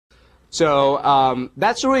So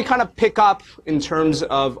that's where we kind of pick up in terms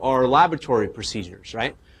of our laboratory procedures,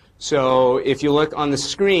 right? So if you look on the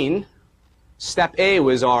screen, step A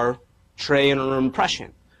was our tray and our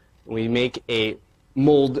impression. We make a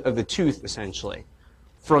mold of the tooth, essentially.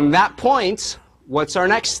 From that point, what's our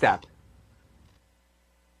next step?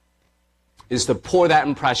 Is to pour that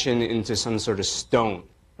impression into some sort of stone,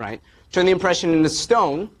 right? Turn the impression into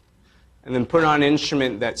stone, and then put on an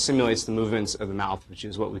instrument that simulates the movements of the mouth, which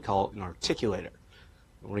is what we call an articulator.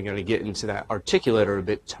 We're going to get into that articulator a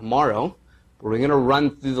bit tomorrow. But we're going to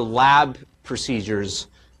run through the lab procedures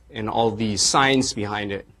and all the science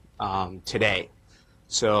behind it today.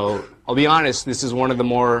 So I'll be honest, this is one of the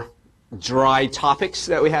more dry topics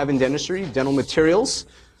that we have in dentistry, dental materials.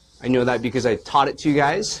 I know that because I taught it to you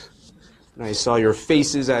guys, and I saw your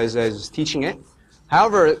faces as I was teaching it.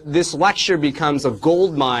 However, this lecture becomes a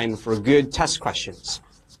gold mine for good test questions,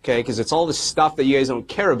 okay? Because it's all the stuff that you guys don't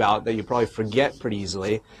care about that you probably forget pretty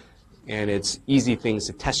easily, and it's easy things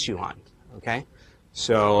to test you on, okay?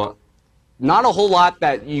 So not a whole lot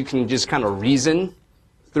that you can just kind of reason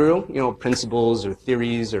through, you know, principles or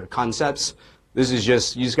theories or concepts. This is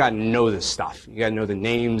just, you just got to know this stuff. You got to know the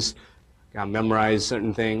names, got to memorize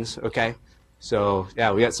certain things, okay? So,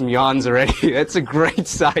 yeah, we got some yawns already. That's a great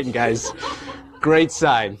sign, guys. Great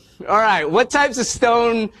sign. All right, what types of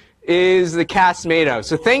stone is the cast made of?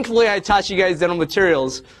 So thankfully, I taught you guys dental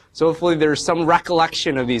materials, so hopefully there's some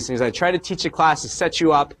recollection of these things. I try to teach a class to set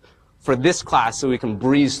you up for this class so we can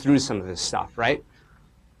breeze through some of this stuff, right?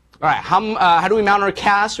 All right, how do we mount our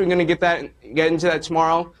cast? We're going to get into that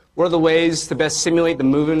tomorrow. What are the ways to best simulate the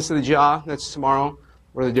movements of the jaw? That's tomorrow.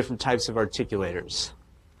 What are the different types of articulators?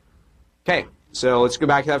 Okay, so let's go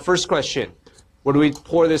back to that first question. What do we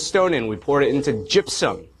pour this stone in? We pour it into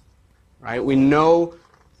gypsum, right? We know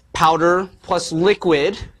powder plus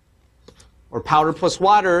liquid, or powder plus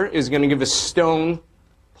water, is going to give us stone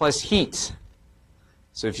plus heat.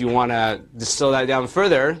 So if you want to distill that down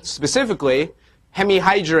further, specifically,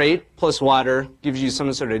 hemihydrate plus water gives you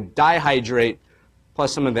some sort of dihydrate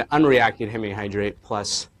plus some of the unreacted hemihydrate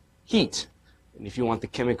plus heat. And if you want the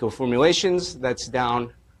chemical formulations, that's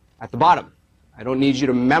down at the bottom. I don't need you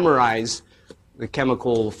to memorize the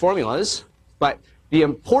chemical formulas, but the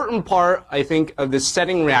important part, I think, of this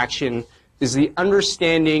setting reaction is the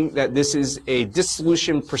understanding that this is a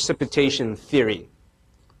dissolution precipitation theory.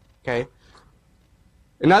 Okay?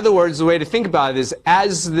 In other words, the way to think about it is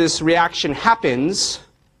as this reaction happens,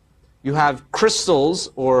 you have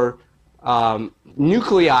crystals or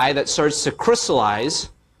nuclei that starts to crystallize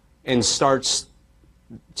and starts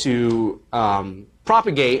to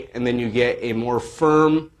propagate, and then you get a more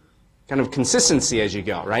firm kind of consistency as you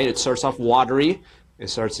go, right? It starts off watery, it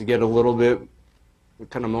starts to get a little bit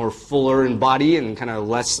kind of more fuller in body and kind of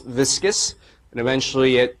less viscous, and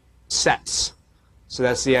eventually it sets. So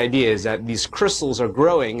that's the idea, is that these crystals are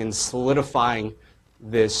growing and solidifying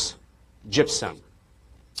this gypsum.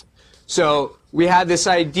 So we had this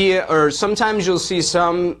idea, or sometimes you'll see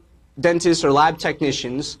some dentists or lab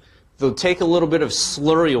technicians, they'll take a little bit of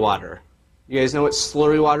slurry water. You guys know what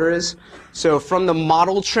slurry water is? So from the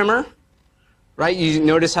model trimmer, right, you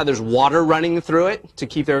notice how there's water running through it to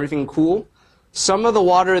keep everything cool. Some of the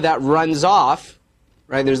water that runs off,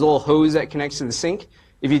 right, there's a little hose that connects to the sink.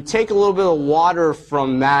 If you take a little bit of water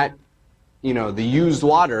from that, you know, the used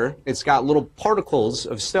water, it's got little particles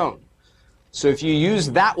of stone. So if you use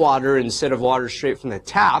that water instead of water straight from the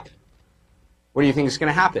tap, what do you think is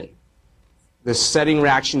going to happen? The setting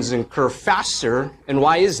reactions occur faster, and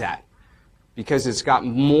why is that? Because it's got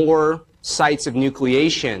more sites of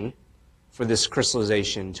nucleation for this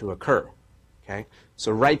crystallization to occur. Okay?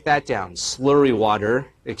 So write that down. Slurry water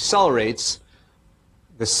accelerates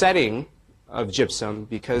the setting of gypsum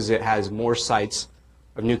because it has more sites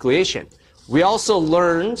of nucleation. We also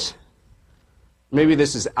learned, maybe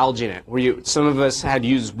this is alginate, where some of us had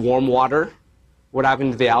used warm water. What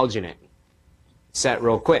happened to the alginate? Set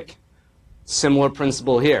real quick. Similar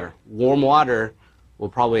principle here. Warm water will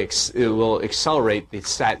probably accelerate the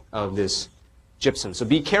set of this gypsum. So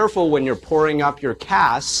be careful when you're pouring up your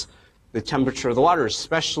casts, the temperature of the water,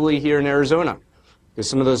 especially here in Arizona, because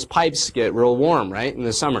some of those pipes get real warm, right, in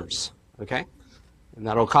the summers, okay? And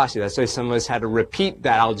that'll cost you. That's why some of us had to repeat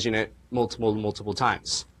that alginate multiple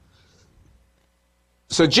times.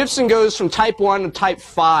 So gypsum goes from type 1 to type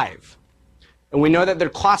 5. And we know that they're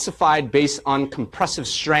classified based on compressive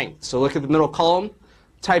strength. So look at the middle column.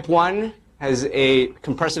 Type 1 has a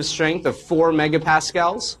compressive strength of 4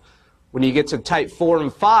 megapascals. When you get to type 4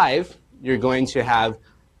 and 5, you're going to have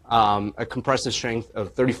a compressive strength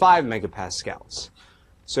of 35 megapascals.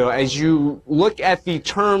 So as you look at the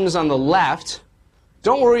terms on the left,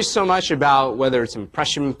 Don't worry so much about whether it's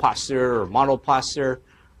impression plaster or model plaster,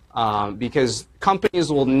 because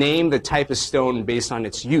companies will name the type of stone based on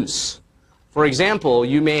its use. For example,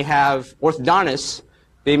 you may have orthodontists,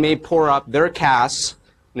 they may pour up their casts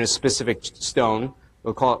in a specific stone.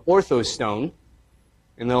 They'll call it orthostone,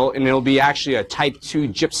 and it'll be actually a type 2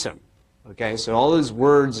 gypsum. Okay, so all those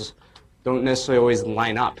words don't necessarily always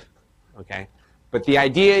line up. Okay, but the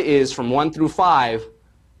idea is from 1 through 5,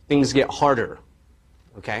 things get harder.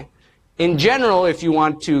 Okay, in general, if you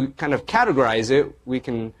want to kind of categorize it, we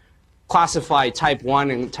can classify type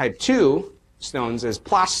 1 and type 2 stones as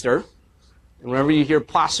plaster. And whenever you hear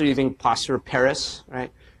plaster, you think plaster of Paris,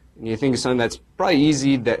 right? And you think of something that's probably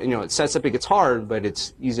easy, that, you know, it sets up, it gets hard, but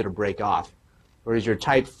it's easy to break off. Whereas your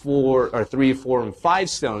type 4 or 3, 4, and 5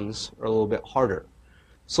 stones are a little bit harder.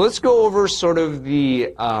 So let's go over sort of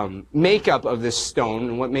the makeup of this stone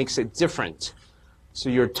and what makes it different. So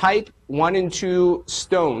your type 1 and 2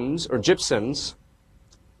 stones or gypsums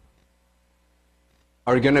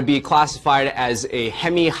are going to be classified as a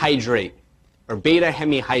hemihydrate or beta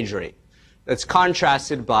hemihydrate. That's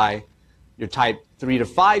contrasted by your type 3 to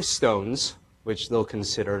 5 stones, which they'll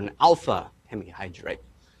consider an alpha hemihydrate.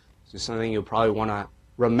 So something you'll probably want to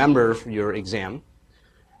remember for your exam.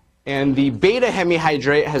 And the beta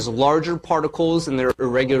hemihydrate has larger particles and they're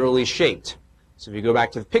irregularly shaped. So if you go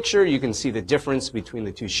back to the picture, you can see the difference between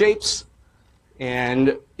the two shapes.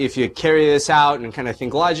 And if you carry this out and kind of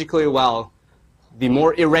think logically, well, the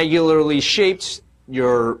more irregularly shaped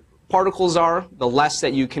your particles are, the less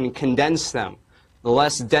that you can condense them. The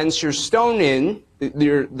less dense your stone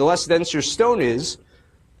the less dense your stone is,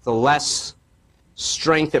 the less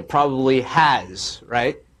strength it probably has,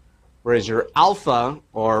 right? Whereas your alpha,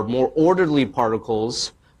 or more orderly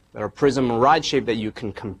particles that are prism or rod shaped, that you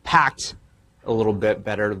can compact a little bit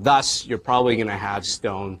better. Thus, you're probably going to have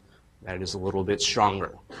stone that is a little bit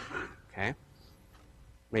stronger. Okay?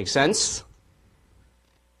 Make sense?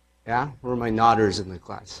 Yeah? Where are my nodders in the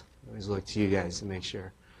class? I always look to you guys to make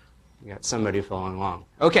sure you got somebody following along.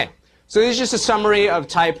 Okay. So this is just a summary of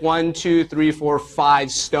type 1, 2, 3, 4,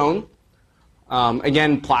 5 stone.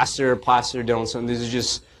 Again, plaster, don't. So these are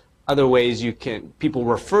just other ways people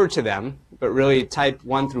refer to them. But really, type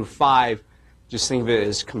 1 through 5, just think of it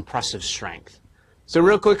as compressive strength. So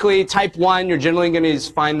real quickly, type 1, you're generally going to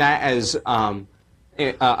find that as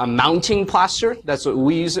a mounting plaster. That's what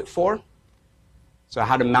we use it for. So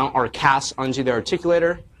how to mount our cast onto the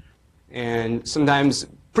articulator. And sometimes,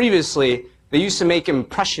 previously, they used to make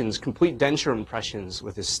impressions, complete denture impressions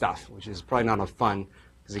with this stuff, which is probably not enough fun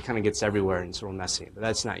because it kind of gets everywhere and it's real messy. But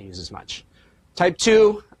that's not used as much. Type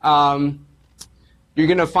 2, you're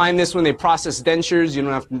going to find this when they process dentures. You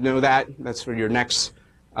don't have to know that. That's for your next,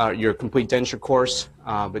 your complete denture course.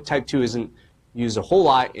 But type 2 isn't used a whole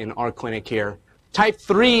lot in our clinic here. Type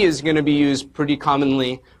 3 is going to be used pretty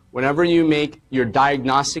commonly whenever you make your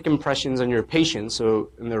diagnostic impressions on your patients. So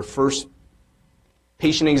in their first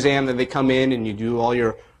patient exam that they come in and you do all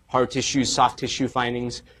your hard tissue, soft tissue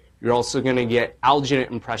findings, you're also going to get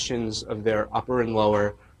alginate impressions of their upper and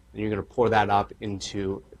lower, and you're going to pour that up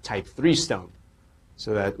into type 3 stone.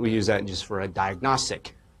 So that we use that just for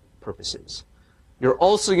diagnostic purposes. You're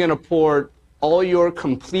also going to pour all your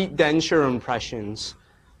complete denture impressions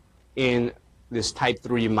in this type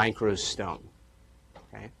 3 microstone.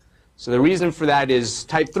 Okay? So the reason for that is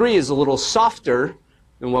type 3 is a little softer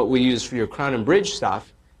than what we use for your crown and bridge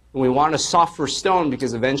stuff. And we want a softer stone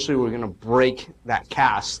because eventually we're going to break that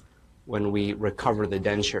cast when we recover the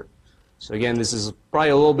denture. So again, this is probably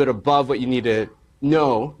a little bit above what you need to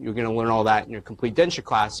know. You're going to learn all that in your complete denture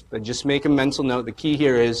class, but just make a mental note. The key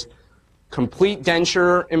here is complete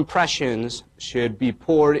denture impressions should be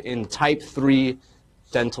poured in type 3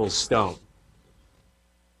 dental stone.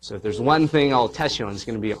 So if there's one thing I'll test you on, it's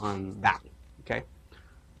going to be on that. Okay.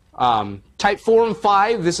 Type 4 and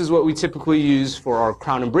 5, this is what we typically use for our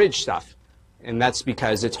crown and bridge stuff, and that's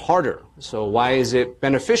because it's harder. So why is it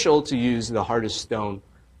beneficial to use the hardest stone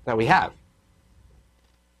that we have?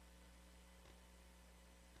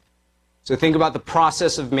 So think about the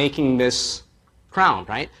process of making this crown,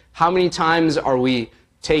 right? How many times are we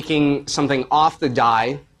taking something off the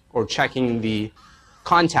die or checking the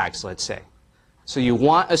contacts, let's say? So you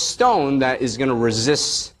want a stone that is going to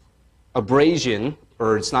resist abrasion,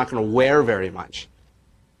 or it's not going to wear very much,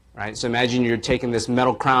 right? So imagine you're taking this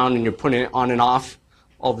metal crown and you're putting it on and off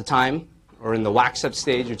all the time, or in the wax-up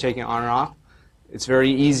stage, you're taking it on and off. It's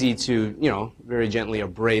very easy to, you know, very gently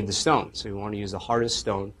abrade the stone. So you want to use the hardest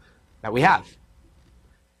stone that we have.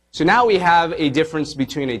 So now we have a difference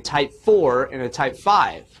between a type 4 and a type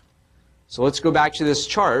 5. So let's go back to this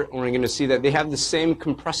chart, and we're going to see that they have the same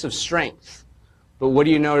compressive strength. But what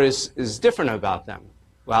do you notice is different about them?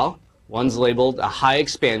 Well, one's labeled a high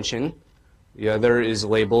expansion. The other is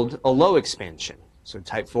labeled a low expansion. So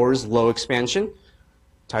type 4 is low expansion.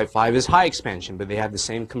 Type 5 is high expansion, but they have the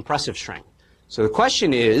same compressive strength. So the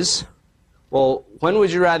question is, well, when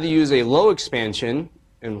would you rather use a low expansion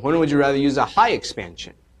and when would you rather use a high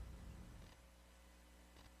expansion?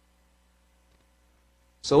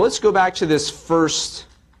 So let's go back to this first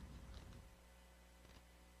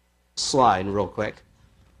slide real quick.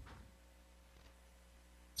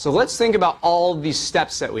 So let's think about all of these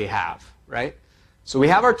steps that we have, right? So we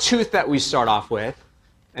have our tooth that we start off with,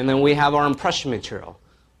 and then we have our impression material.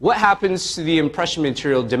 What happens to the impression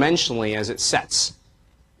material dimensionally as it sets?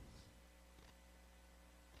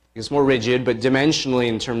 It's more rigid, but dimensionally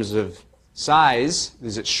in terms of size,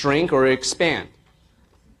 does it shrink or expand?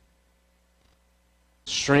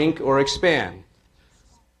 Shrink or expand?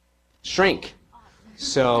 Shrink.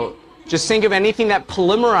 So just think of anything that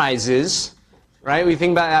polymerizes, right? We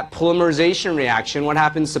think about that polymerization reaction. What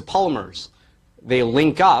happens to polymers? They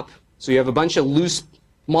link up. So you have a bunch of loose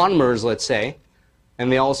monomers, let's say,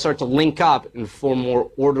 and they all start to link up and form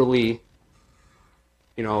more orderly,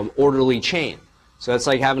 orderly chain. So it's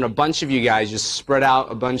like having a bunch of you guys just spread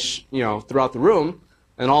out a bunch, throughout the room,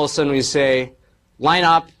 and all of a sudden we say, line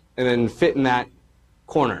up and then fit in that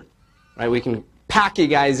corner, right? We can pack you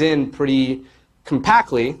guys in pretty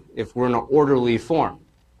compactly if we're in an orderly form.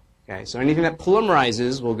 Okay, so anything that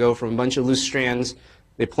polymerizes will go from a bunch of loose strands,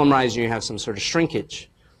 they polymerize and you have some sort of shrinkage.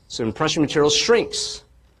 So impression material shrinks.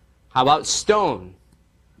 How about stone?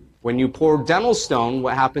 When you pour dental stone,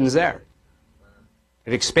 what happens there?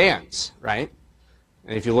 It expands, right?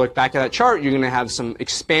 And if you look back at that chart, you're going to have some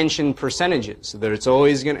expansion percentages. So that it's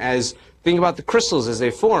always going to, think about the crystals as they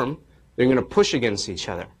form, they're going to push against each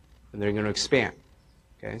other, and they're going to expand.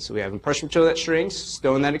 Okay, so we have impression material that shrinks,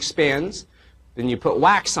 stone that expands, then you put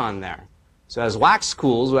wax on there. So as wax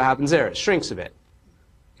cools, what happens there? It shrinks a bit.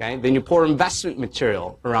 Okay, then you pour investment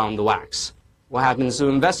material around the wax. What happens to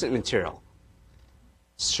investment material?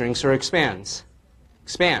 Shrinks or expands?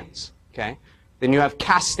 Expands. Okay, then you have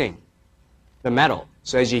casting, the metal.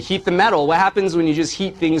 So as you heat the metal, what happens when you just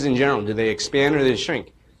heat things in general? Do they expand or do they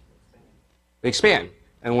shrink? They expand.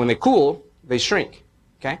 And when they cool, they shrink.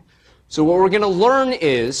 Okay? So what we're going to learn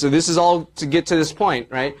is, so this is all to get to this point,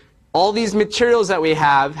 right? All these materials that we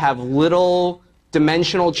have little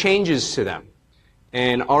dimensional changes to them.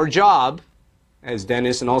 And our job as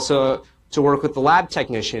dentists and also to work with the lab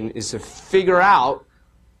technician is to figure out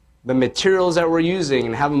the materials that we're using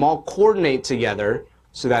and have them all coordinate together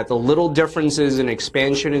so that the little differences in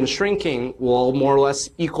expansion and shrinking will more or less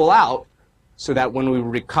equal out, so that when we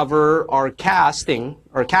recover our casting,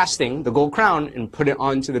 the gold crown, and put it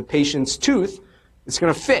onto the patient's tooth, it's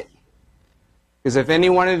going to fit. Because if any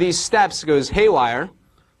one of these steps goes haywire,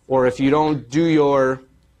 or if you don't do your,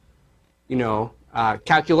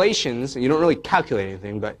 calculations, you don't really calculate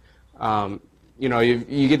anything, but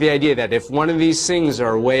you get the idea that if one of these things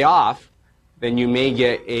are way off, then you may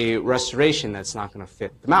get a restoration that's not going to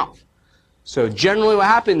fit the mouth. So generally what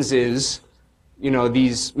happens is,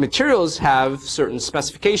 these materials have certain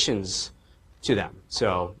specifications to them.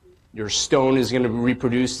 So your stone is going to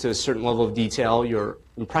reproduce to a certain level of detail. Your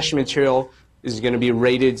impression material is going to be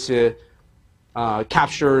rated to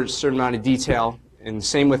capture a certain amount of detail. And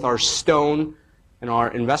same with our stone and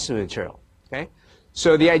our investment material. Okay?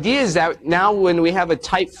 So the idea is that now when we have a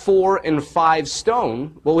type 4 and 5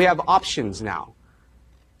 stone, well, we have options now.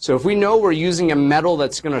 So if we know we're using a metal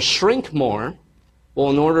that's going to shrink more, well,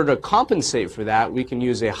 in order to compensate for that, we can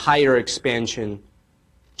use a higher expansion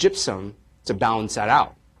gypsum to balance that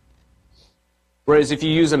out. Whereas if you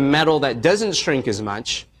use a metal that doesn't shrink as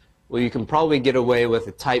much, well, you can probably get away with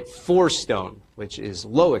a type 4 stone, which is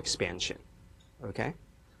low expansion. Okay?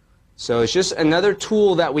 So it's just another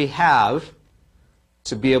tool that we have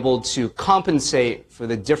to be able to compensate for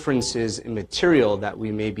the differences in material that we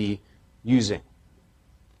may be using.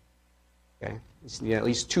 Okay? Just need at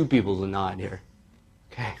least 2 people to nod here.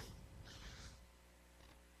 Okay.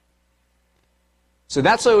 So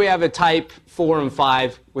that's why we have a type 4 and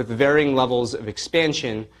 5 with varying levels of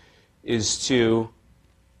expansion, is to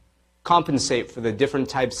compensate for the different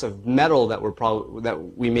types of metal that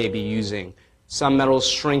we may be using. Some metals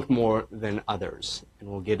shrink more than others, and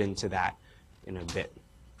we'll get into that in a bit.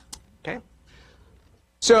 Okay.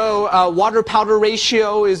 So water powder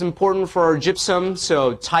ratio is important for our gypsum.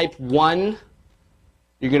 So type 1,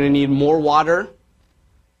 you're going to need more water.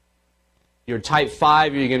 Your type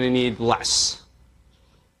 5, you're going to need less.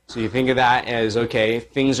 So you think of that as, okay,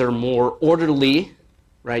 things are more orderly,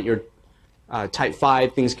 right? Your type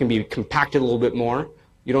 5, things can be compacted a little bit more.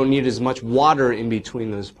 you don't need as much water in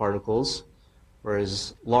between those particles,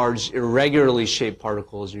 whereas large, irregularly shaped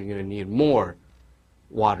particles, you're going to need more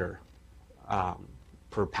water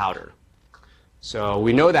per powder. So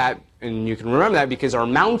we know that, and you can remember that because our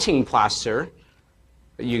mounting plaster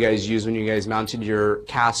that you guys used when you guys mounted your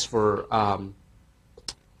casts for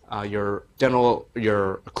your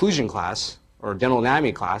occlusion class, or dental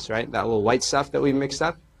anatomy class, right? That little white stuff that we mixed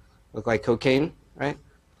up, looked like cocaine, right?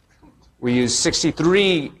 We used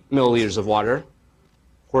 63 milliliters of water,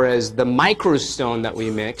 whereas the microstone that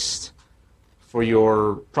we mixed for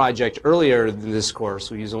your project earlier in this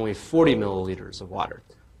course, we used only 40 milliliters of water.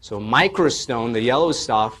 So microstone, the yellow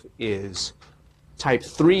stuff, is type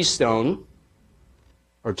 3 stone,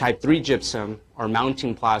 or type 3 gypsum. Our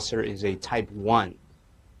mounting plaster is a type 1.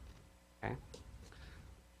 Okay?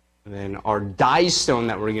 And then our dye stone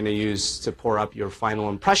that we're going to use to pour up your final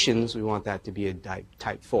impressions, we want that to be a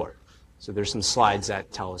type 4. So there's some slides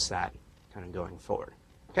that tell us that kind of going forward.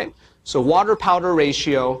 Okay? So water-powder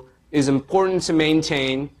ratio is important to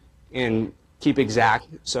maintain and keep exact.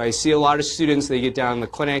 So I see a lot of students, they get down in the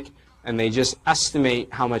clinic and they just estimate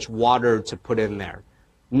how much water to put in there.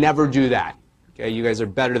 Never do that. Okay? You guys are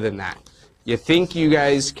better than that. You think you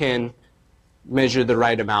guys can measure the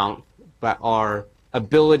right amount, but our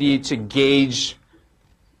ability to gauge,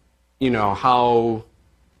 you know, how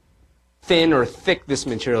thin or thick this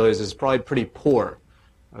material is probably pretty poor.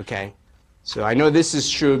 Okay? So I know this is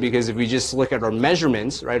true because if we just look at our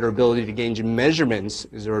measurements, right, our ability to gauge measurements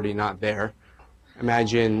is already not there.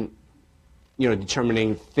 Imagine, you know,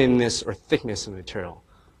 determining thinness or thickness of material.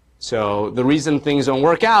 So the reason things don't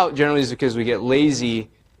work out generally is because we get lazy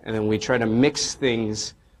and then we try to mix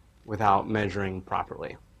things without measuring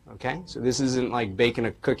properly. Okay? So this isn't like baking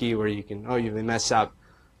a cookie where you can, oh, you mess up,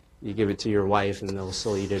 you give it to your wife and they'll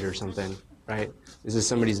still eat it or something, right? This is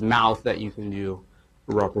somebody's mouth that you can do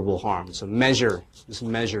irreparable harm. So measure, just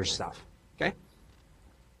measure stuff. Okay?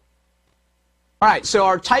 All right, so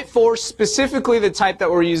our type 4, specifically the type that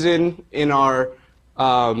we're using in our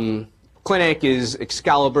clinic is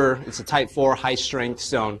Excalibur. It's a type 4 high-strength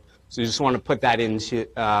stone. So you just want to put that into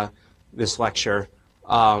this lecture.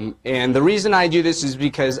 And the reason I do this is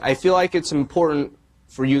because I feel like it's important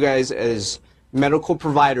for you guys as medical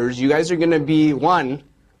providers. You guys are going to be, one,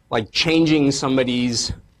 like changing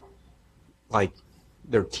somebody's, like,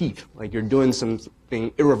 their teeth. Like you're doing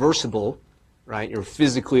something irreversible, right? You're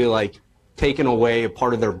physically, like, taking away a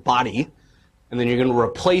part of their body, and then you're going to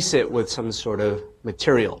replace it with some sort of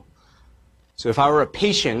material. So if I were a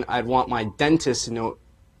patient, I'd want my dentist to know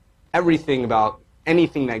everything about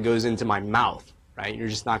anything that goes into my mouth, right? You're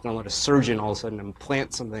just not going to let a surgeon all of a sudden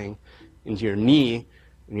implant something into your knee,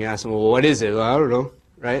 and you ask them, well, what is it? Well, I don't know,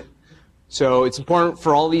 right? So it's important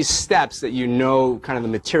for all these steps that you know kind of the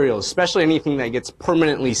material, especially anything that gets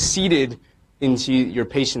permanently seated into your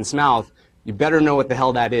patient's mouth. You better know what the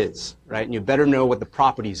hell that is, right? And you better know what the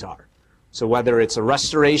properties are. So whether it's a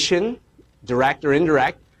restoration, direct or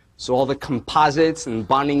indirect, so all the composites and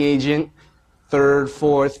bonding agent, 3rd,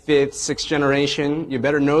 4th, 5th, 6th generation, you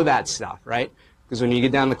better know that stuff, right? Because when you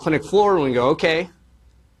get down the clinic floor and we go, okay,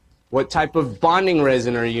 what type of bonding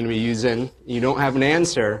resin are you going to be using? You don't have an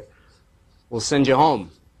answer, we'll send you home,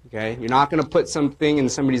 okay? You're not going to put something in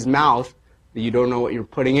somebody's mouth that you don't know what you're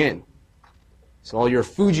putting in. So all your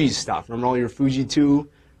Fuji stuff, remember all your Fuji 2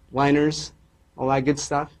 liners, all that good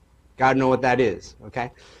stuff? Got to know what that is,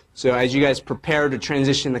 okay? So as you guys prepare to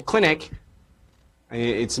transition the clinic,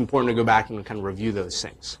 it's important to go back and kind of review those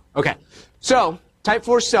things. Okay, so type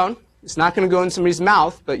 4 stone, it's not going to go in somebody's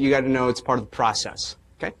mouth, but you got to know it's part of the process,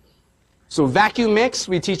 okay? So vacuum mix,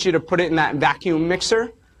 we teach you to put it in that vacuum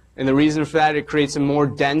mixer, and the reason for that, it creates a more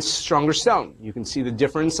dense, stronger stone. You can see the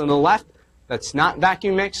difference on the left. That's not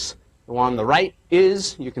vacuum mix. The one on the right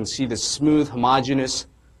is. You can see the smooth, homogeneous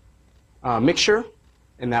mixture.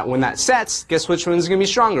 And that when that sets, guess which one's going to be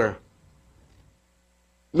stronger?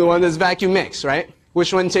 The one that's vacuum mixed, right?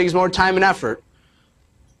 Which one takes more time and effort?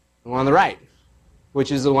 The one on the right,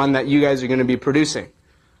 which is the one that you guys are going to be producing.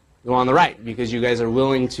 The one on the right, because you guys are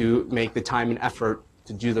willing to make the time and effort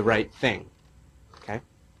to do the right thing. Okay?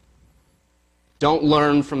 Don't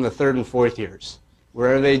learn from the 3rd and 4th years.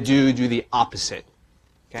 Wherever they do the opposite.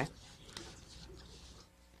 Okay?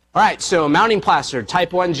 All right, so mounting plaster,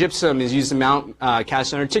 type 1 gypsum is used to mount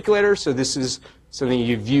cast iron articulator, so this is something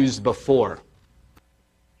you've used before.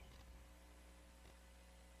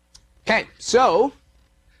 Okay, so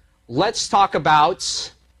let's talk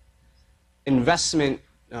about investment.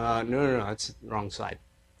 No, that's the wrong slide.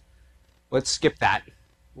 Let's skip that.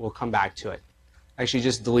 We'll come back to it. Actually,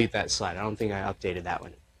 just delete that slide. I don't think I updated that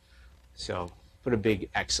one. So put a big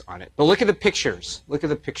X on it. But look at the pictures. Look at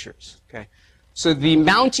the pictures. Okay. So the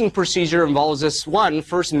mounting procedure involves this one,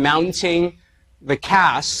 first mounting the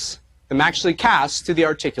casts, the maxillary casts to the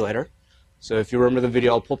articulator. So if you remember the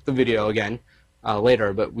video, I'll pull up the video again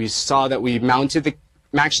later, but we saw that we mounted the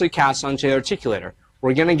maxillary casts onto the articulator.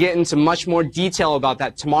 We're going to get into much more detail about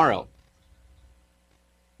that tomorrow.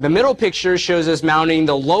 The middle picture shows us mounting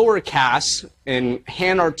the lower cast and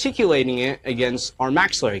hand articulating it against our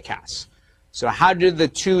maxillary cast. So how do the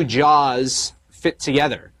two jaws fit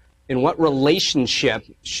together? In what relationship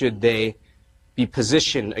should they be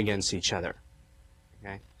positioned against each other?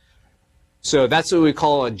 Okay. So that's what we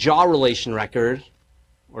call a jaw relation record,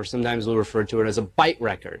 or sometimes we'll refer to it as a bite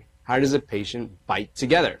record. How does a patient bite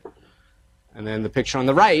together? And then the picture on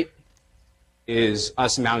the right is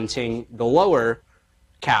us mounting the lower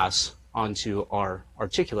cast onto our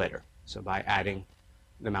articulator, so by adding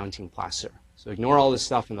the mounting plaster. So ignore all this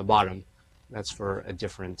stuff in the bottom. That's for a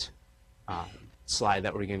different slide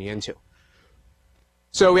that we're getting into.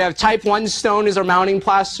 So we have type 1 stone is our mounting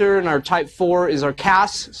plaster, and our type 4 is our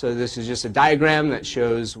cast. So this is just a diagram that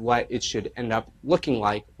shows what it should end up looking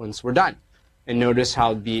like once we're done. And notice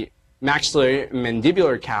how the maxillary and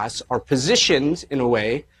mandibular casts are positioned in a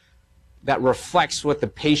way that reflects what the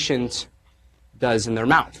patient does in their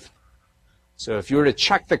mouth. So if you were to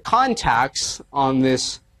check the contacts on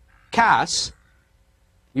this cast,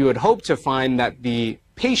 you would hope to find that the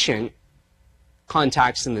patient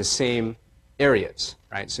contacts in the same areas,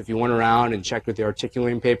 right? So if you went around and checked with the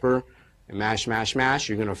articulating paper and mash, mash, mash,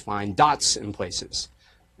 you're going to find dots in places.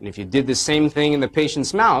 And if you did the same thing in the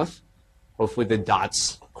patient's mouth, hopefully the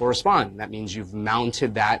dots correspond. That means you've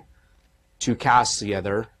mounted that two casts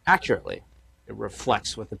together accurately. It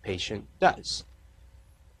reflects what the patient does.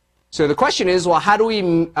 So the question is, well, how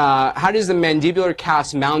does the mandibular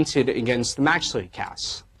cast mounted against the maxillary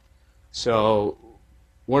cast? So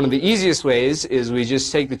one of the easiest ways is we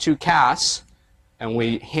just take the two casts and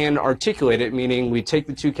we hand articulate it, meaning we take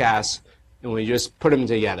the two casts and we just put them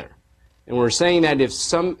together. And we're saying that if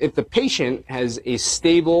the patient has a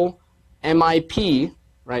stable MIP,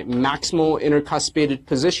 right, maximal intercuspated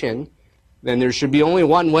position, then there should be only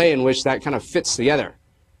one way in which that kind of fits together.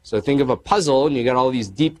 So think of a puzzle, and you got all these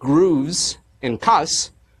deep grooves and cusps,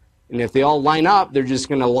 and if they all line up, they're just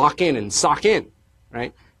going to lock in and sock in,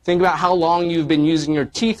 right? Think about how long you've been using your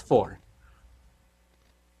teeth for,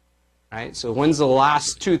 right? So when's the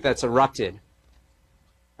last tooth that's erupted?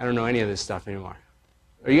 I don't know any of this stuff anymore.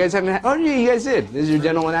 Are you guys having? Oh, yeah, you guys did. This is your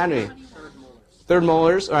dental anatomy. Third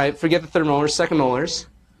molars. All right, forget the third molars. Second molars.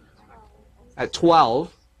 At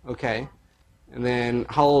 12, okay. And then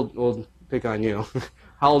how old? We'll pick on you.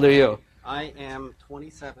 How old are you? I am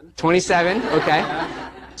 27. 27, okay.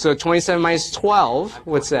 So 27 minus 12,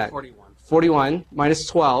 what's that? 41. 41 minus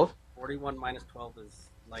 12. 41 minus 12 is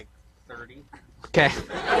like 30. Okay.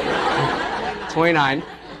 29.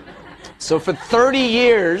 So for 30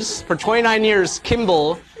 years, for 29 years,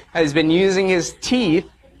 Kimball has been using his teeth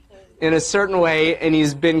in a certain way, and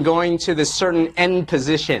he's been going to the certain end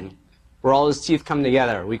position where all his teeth come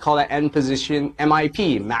together. We call that end position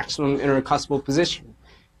MIP, maximum intercuspal position.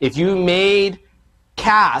 If you made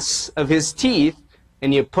casts of his teeth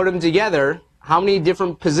and you put them together, how many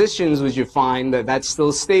different positions would you find that that's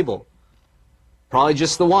still stable? Probably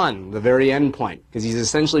just the one, the very end point, because he's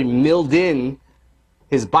essentially milled in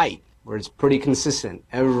his bite, where it's pretty consistent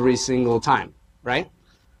every single time, right?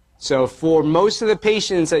 So for most of the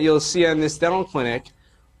patients that you'll see on this dental clinic,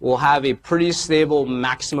 will have a pretty stable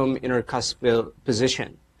maximum intercuspal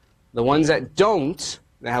position. The ones that don't,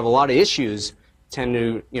 that have a lot of issues, tend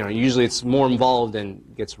to, usually it's more involved and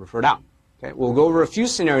gets referred out. Okay? We'll go over a few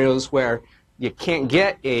scenarios where you can't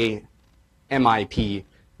get a MIP, and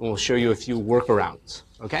we'll show you a few workarounds.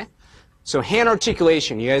 Okay? So hand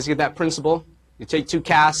articulation, you guys get that principle? You take two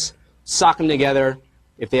casts, sock them together.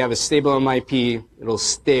 If they have a stable MIP, it'll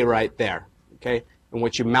stay right there. Okay? And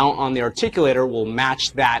what you mount on the articulator will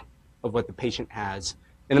match that of what the patient has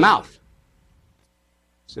in the mouth.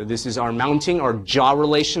 So this is our mounting, our jaw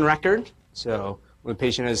relation record. So when the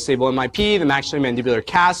patient has a stable MIP, the maxillary mandibular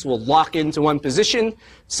cast will lock into one position.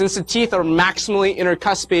 Since the teeth are maximally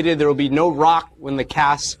intercuspated, there will be no rock when the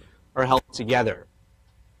casts are held together.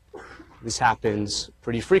 This happens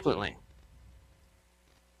pretty frequently.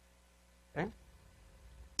 Okay?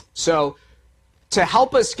 So to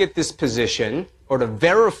help us get this position, or to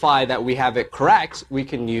verify that we have it correct, we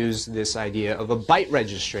can use this idea of a bite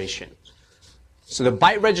registration. So the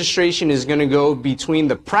bite registration is going to go between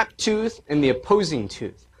the prep tooth and the opposing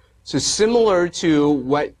tooth. So similar to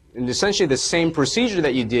what, and essentially the same procedure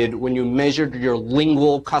that you did when you measured your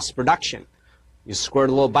lingual cusp reduction. You squirt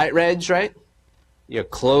a little bite reg, right? You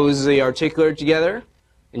close the articulator together,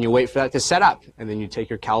 and you wait for that to set up. And then you take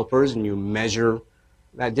your calipers and you measure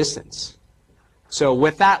that distance. So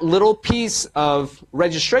with that little piece of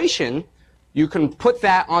registration, you can put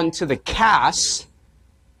that onto the cast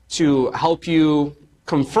to help you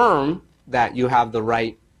confirm that you have the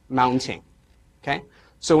right mounting. Okay?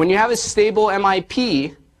 So when you have a stable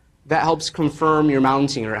MIP, that helps confirm your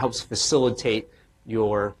mounting, or it helps facilitate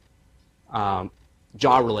your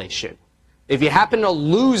jaw relation. If you happen to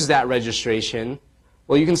lose that registration,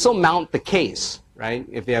 well, you can still mount the case, right?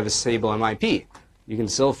 If you have a stable MIP, you can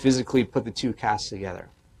still physically put the two casts together.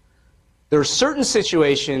 There are certain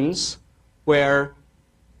situations where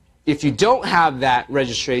if you don't have that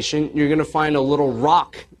registration, you're going to find a little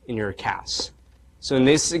rock in your cast. So in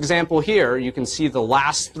this example here, you can see the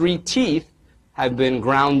last 3 teeth have been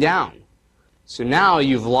ground down. So now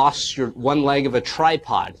you've lost your one leg of a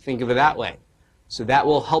tripod. Think of it that way. So that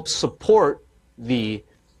will help support the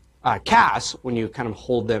cast when you kind of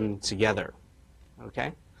hold them together.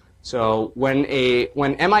 Okay? So when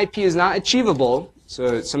MIP is not achievable,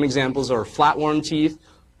 so some examples are flatworm teeth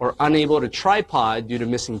or unable to tripod due to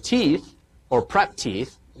missing teeth, or prep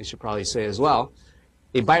teeth, we should probably say as well,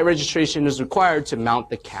 a bite registration is required to mount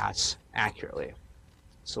the cast accurately.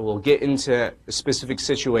 So we'll get into a specific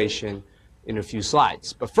situation in a few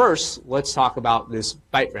slides. But first, let's talk about this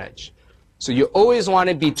bite reg. So you always want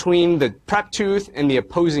it between the prep tooth and the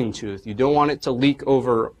opposing tooth. You don't want it to leak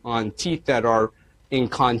over on teeth that are in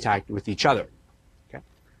contact with each other. Okay?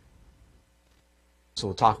 So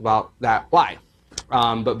we'll talk about that why.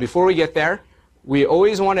 But before we get there, we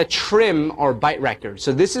always want to trim our bite record.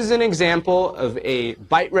 So this is an example of a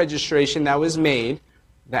bite registration that was made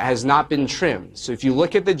that has not been trimmed. So if you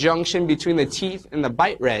look at the junction between the teeth and the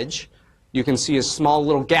bite reg, you can see a small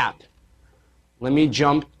little gap. Let me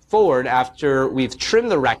jump forward. After we've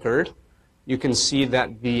trimmed the record, you can see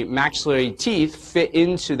that the maxillary teeth fit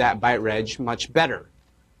into that bite reg much better.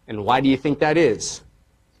 And why do you think that is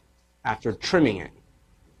after trimming it?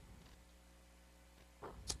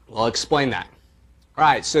 Well, I'll explain that. All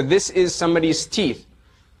right, so this is somebody's teeth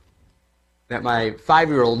that my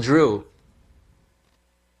 5-year-old drew.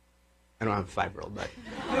 I don't have a 5-year-old, but...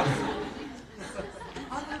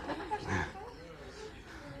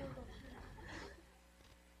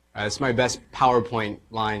 That's my best PowerPoint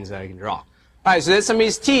lines that I can draw. All right, so that's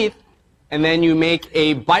somebody's teeth, and then you make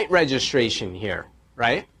a bite registration here,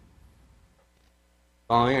 right?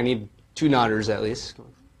 Following? I need 2 nodders at least.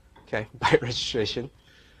 Okay, bite registration.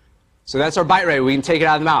 So that's our bite rate. We can take it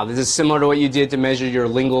out of the mouth. This is similar to what you did to measure your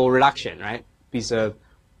lingual reduction, right? Piece of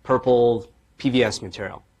purple PVS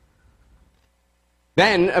material.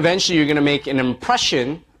 Then, eventually, you're going to make an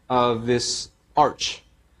impression of this arch.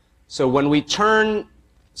 So when we turn,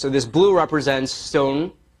 so this blue represents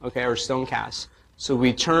stone, okay, or stone cast. So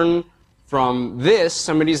we turn from this,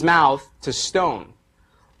 somebody's mouth, to stone.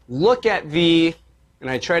 Look at the, and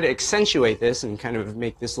I try to accentuate this and kind of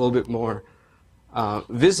make this a little bit more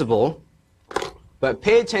visible, but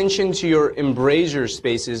pay attention to your embrasure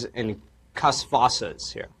spaces and cusp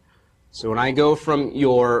fossas here. So when I go from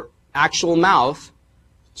your actual mouth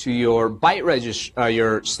to your bite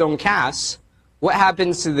your stone casts, what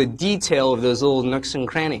happens to the detail of those little nooks and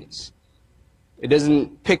crannies? It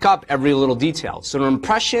doesn't pick up every little detail. So an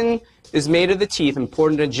impression is made of the teeth,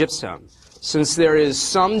 important to gypsum. Since there is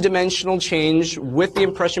some dimensional change with the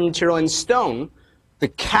impression material in stone, the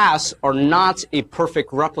casts are not a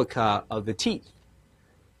perfect replica of the teeth.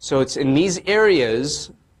 So it's in these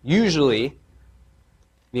areas, usually,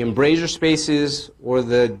 the embrasure spaces or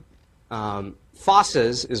the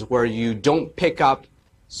fossas is where you don't pick up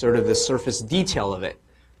sort of the surface detail of it.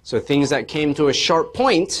 So things that came to a sharp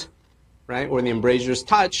point, right, where the embrasures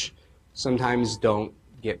touch, sometimes don't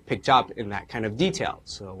get picked up in that kind of detail.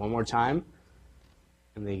 So one more time,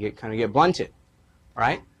 and they kind of get blunted, all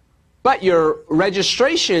right? But your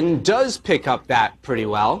registration does pick up that pretty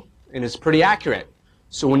well, and it's pretty accurate.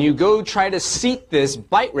 So when you go try to seat this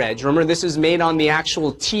bite reg, remember this is made on the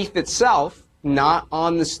actual teeth itself, not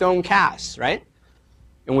on the stone cast, right?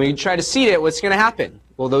 And when you try to seat it, what's going to happen?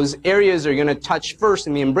 Well, those areas are going to touch first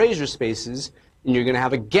in the embrasure spaces, and you're going to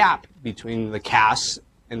have a gap between the cast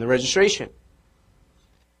and the registration.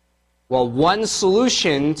 Well, one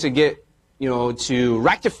solution to get, to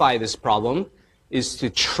rectify this problem is to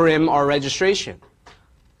trim our registration.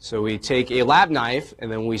 So we take a lab knife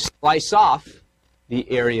and then we slice off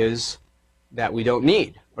the areas that we don't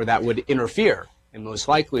need or that would interfere. And most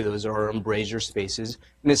likely those are our embrasure spaces.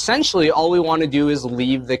 And essentially all we want to do is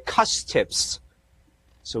leave the cusp tips.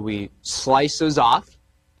 So we slice those off,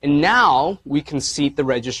 and now we can seat the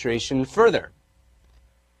registration further.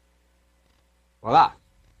 Voila.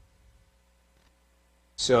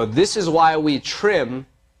 So this is why we trim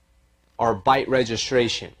our bite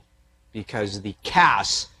registration, because the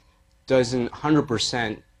CAS doesn't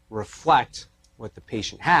 100% reflect what the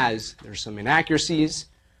patient has. There's some inaccuracies.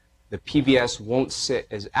 The PVS won't sit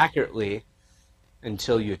as accurately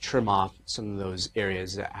until you trim off some of those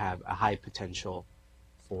areas that have a high potential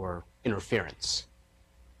for interference.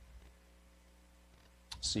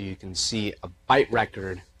 So you can see a bite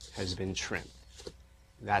record has been trimmed.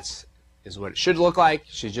 That is what it should look like.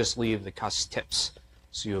 You should just leave the cusp tips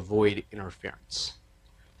so you avoid interference.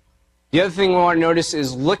 The other thing we want to notice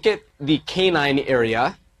is look at the canine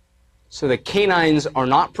area. So the canines are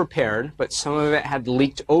not prepared, but some of it had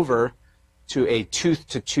leaked over to a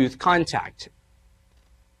tooth-to-tooth contact.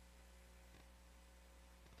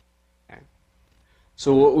 Okay.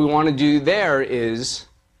 So what we want to do there is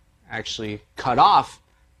actually cut off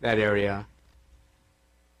that area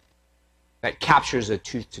that captures a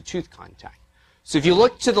tooth-to-tooth contact. So if you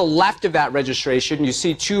look to the left of that registration, you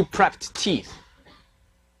see two prepped teeth.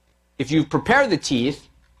 If you prepare the teeth,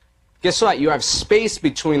 guess what? You have space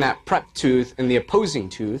between that prepped tooth and the opposing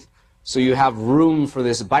tooth, so you have room for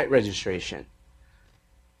this bite registration.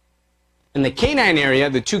 In the canine area,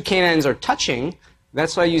 the two canines are touching.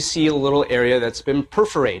 That's why you see a little area that's been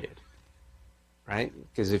perforated, right?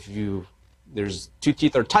 Because if there's two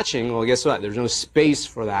teeth are touching, well, guess what? There's no space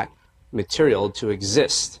for that material to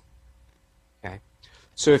exist. Okay?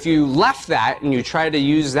 So if you left that and you try to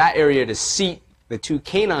use that area to seat the two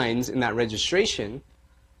canines in that registration,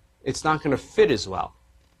 it's not going to fit as well.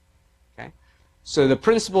 Okay? So the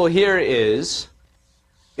principle here is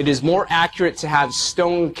it is more accurate to have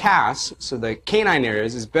stone casts, so the canine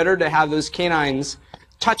areas, it's better to have those canines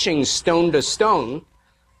touching stone to stone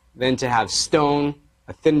than to have stone,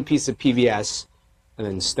 a thin piece of PVS, and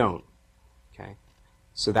then stone. Okay?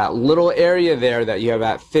 So that little area there that you have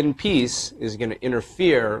that thin piece is going to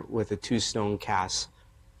interfere with the two stone casts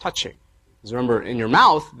touching. Because remember, in your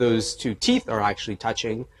mouth, those two teeth are actually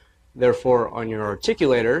touching. Therefore, on your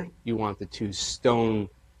articulator, you want the two stone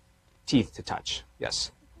teeth to touch.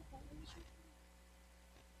 Yes?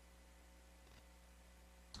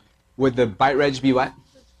 Would the bite reg be what?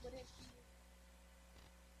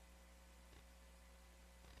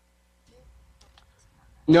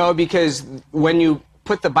 No, because when you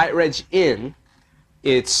put the bite reg in,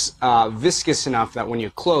 it's viscous enough that when you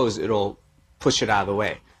close, it'll push it out of the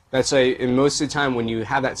way. That's why, and most of the time, when you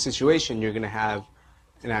have that situation, you're going to have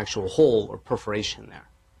an actual hole or perforation there.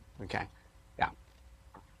 Okay? Yeah.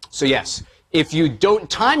 So yes, if you don't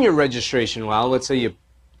time your registration well, let's say you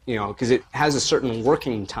know, because it has a certain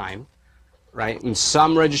working time, right? And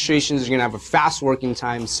some registrations are going to have a fast working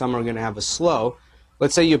time, some are going to have a slow.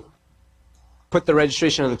 Let's say you put the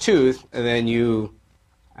registration on the tooth, and then you,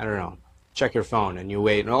 I don't know, check your phone, and you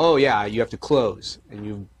wait, and oh yeah, you have to close, and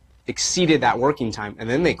you've exceeded that working time, and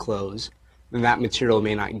then they close, then that material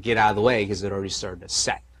may not get out of the way because it already started to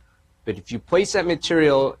set. But if you place that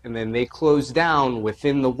material and then they close down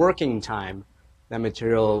within the working time, that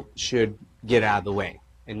material should get out of the way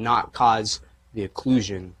and not cause the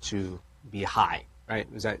occlusion to be high, right?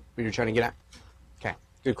 Is that what you're trying to get at? Okay,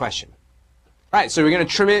 good question. All right, so we're going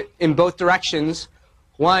to trim it in both directions.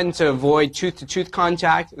 One, to avoid tooth-to-tooth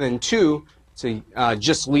contact, and then two, to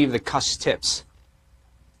just leave the cusp tips.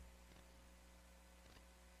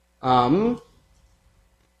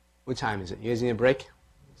 What time is it? You guys need a break?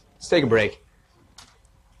 Let's take a break.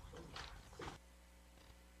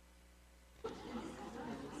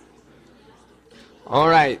 All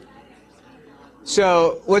right.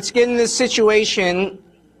 So let's get in this situation.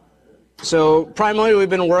 So primarily we've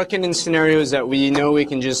been working in scenarios that we know we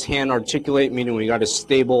can just hand articulate, meaning we got a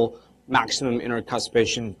stable maximum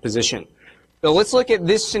intercuspation position. So let's look at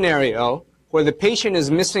this scenario where the patient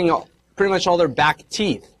is missing pretty much all their back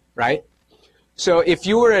teeth, right? So if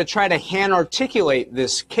you were to try to hand articulate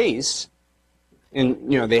this case,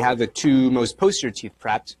 and you know they have the two most posterior teeth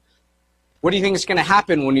prepped, what do you think is going to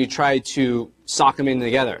happen when you try to sock them in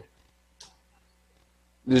together?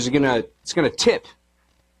 It's going to tip,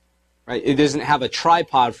 right? It doesn't have a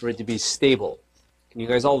tripod for it to be stable. Can you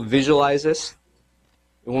guys all visualize this?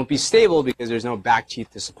 It won't be stable because there's no back teeth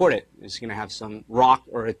to support it. It's going to have some rock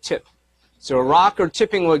or a tip. So a rock or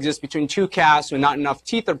tipping will exist between two casts when not enough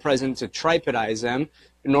teeth are present to tripodize them.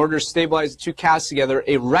 In order to stabilize the two casts together,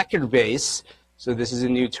 a record base, so this is a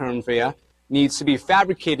new term for you, needs to be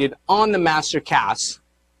fabricated on the master cast.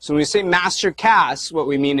 So when we say master cast, what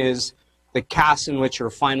we mean is the cast in which your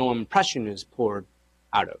final impression is poured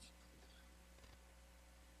out of,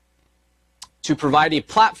 to provide a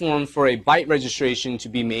platform for a bite registration to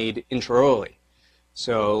be made intraorally.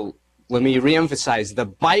 So let me reemphasize, the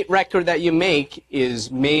bite record that you make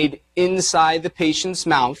is made inside the patient's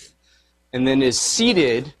mouth and then is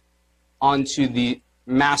seated onto the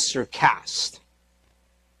master cast,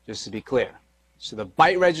 just to be clear. So the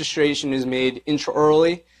bite registration is made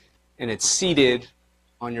intraorally and it's seated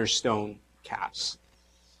on your stone cast.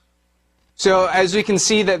 So as we can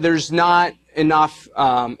see that there's not enough,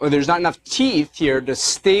 there's not enough teeth here to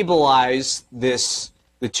stabilize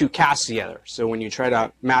the two casts together. So when you try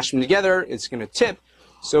to mash them together, it's going to tip.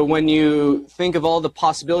 So when you think of all the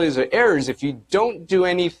possibilities of errors, if you don't do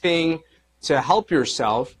anything to help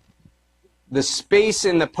yourself, the space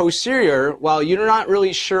in the posterior, well, you're not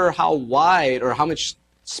really sure how wide or how much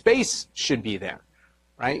space should be there,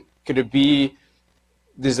 right? Could it be,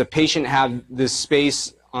 does the patient have this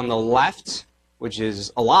space on the left, which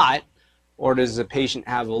is a lot, or does the patient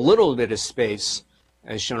have a little bit of space,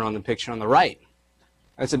 as shown on the picture on the right?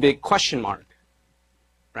 That's a big question mark,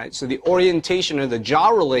 right? So the orientation of the jaw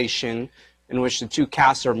relation in which the two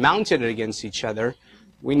casts are mounted against each other,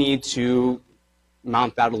 we need to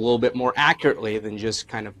mount that a little bit more accurately than just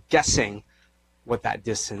kind of guessing what that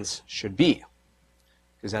distance should be,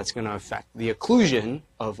 because that's going to affect the occlusion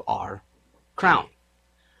of our crown.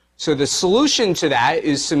 So the solution to that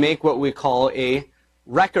is to make what we call a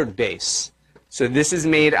record base. So this is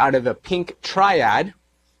made out of a pink triad.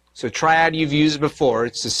 So triad you've used before.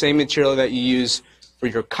 It's the same material that you use for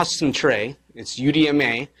your custom tray. It's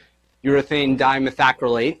UDMA, urethane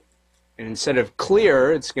dimethacrylate. And instead of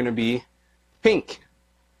clear, it's going to be pink.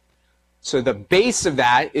 So the base of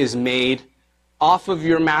that is made off of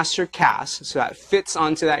your master cast. So that fits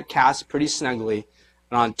onto that cast pretty snugly.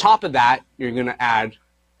 And on top of that, you're going to add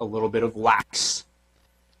a little bit of wax.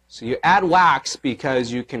 So you add wax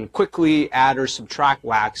because you can quickly add or subtract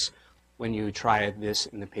wax when you try this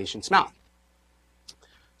in the patient's mouth.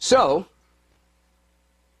 So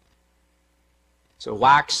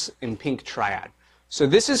wax and pink triad. So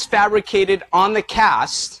this is fabricated on the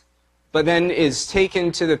cast, but then is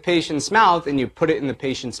taken to the patient's mouth and you put it in the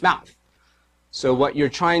patient's mouth. So what you're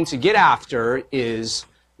trying to get after is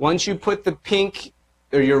once you put the pink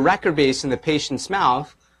or your record base in the patient's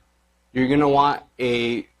mouth, you're going to want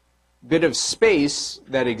a bit of space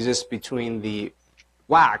that exists between the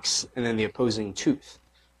wax and then the opposing tooth.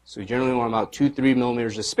 So you generally want about 2-3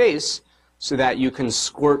 millimeters of space so that you can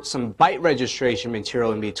squirt some bite registration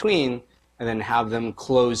material in between and then have them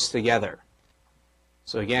close together.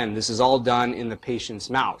 So again, this is all done in the patient's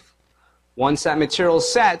mouth. Once that material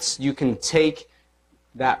sets, you can take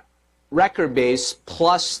that record base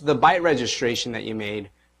plus the bite registration that you made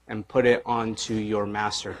and put it onto your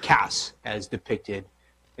master cast as depicted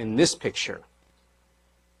in this picture.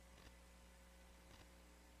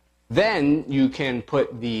 Then you can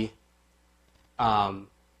put the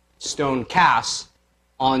stone cast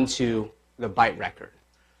onto the bite record.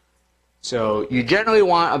 So you generally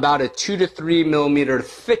want about a 2 to 3 millimeter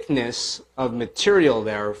thickness of material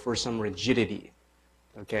there for some rigidity.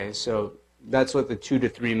 Okay, so that's what the 2 to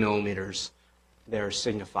 3 millimeters there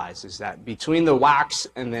signifies, is that between the wax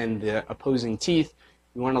and then the opposing teeth,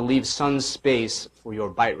 you want to leave some space for your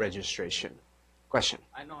bite registration. Question?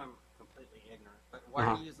 I know I'm completely ignorant, but why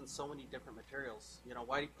are you using so many different materials? You know,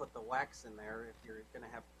 why do you put the wax in there if you're going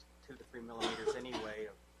to have 2 to 3 millimeters anyway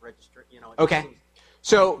of register? You know. Okay.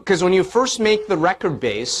 So, because when you first make the record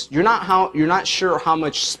base, you're not sure how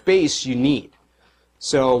much space you need.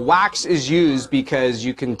 So wax is used because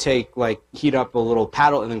you can heat up a little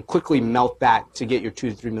paddle and then quickly melt that to get your 2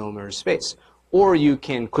 to 3 millimeters space. Or you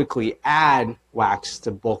can quickly add wax to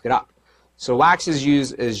bulk it up. So wax is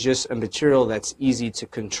used as just a material that's easy to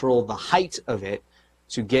control the height of it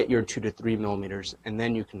to get your 2 to 3 millimeters, and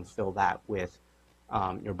then you can fill that with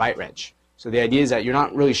your bite reg. So the idea is that you're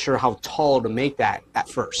not really sure how tall to make that at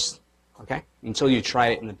first, okay, until you try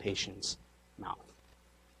it in the patient's mouth.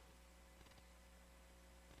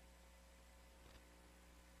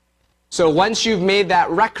 So once you've made that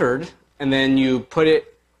record, and then you put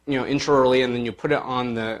it, intraorally, and then you put it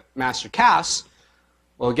on the master cast,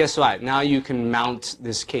 well, guess what? Now you can mount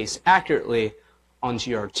this case accurately onto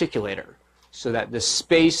your articulator, so that the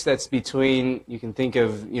space that's between, you can think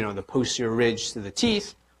of, the posterior ridge to the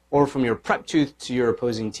teeth, or from your prep tooth to your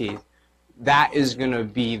opposing teeth, that is going to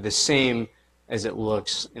be the same as it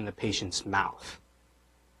looks in the patient's mouth.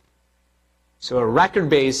 So a record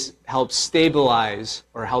base helps stabilize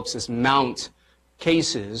or helps us mount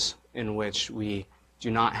cases in which we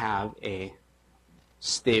do not have a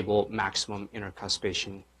stable maximum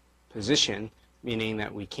intercuspation position, meaning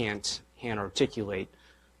that we can't hand articulate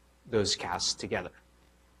those casts together.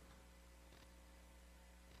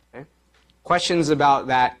 Okay? Questions about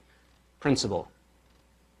that principle?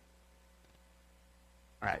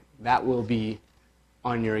 All right, that will be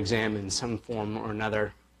on your exam in some form or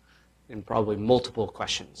another, and probably multiple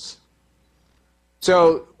questions.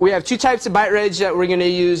 So we have two types of bite reg that we're going to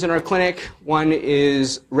use in our clinic. One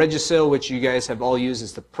is Regisil, which you guys have all used,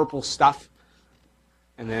 is the purple stuff.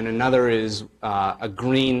 And then another is a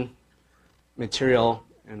green material,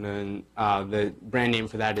 and then the brand name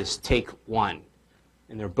for that is Take One.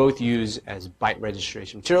 And they're both used as bite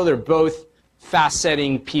registration material. They're both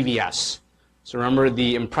fast-setting PVS. So remember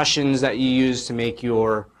the impressions that you use to make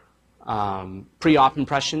your pre-op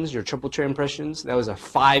impressions, your triple tray impressions, that was a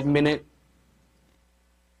 5-minute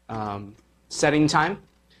setting time.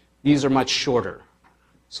 These are much shorter.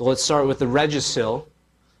 So let's start with the Regisil.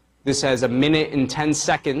 This has 1 minute and 10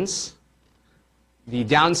 seconds. The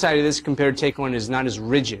downside of this compared to Take One is not as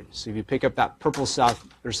rigid. So if you pick up that purple stuff,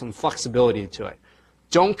 there's some flexibility to it.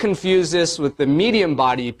 Don't confuse this with the medium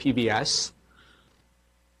body PBS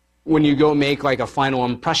when you go make like a final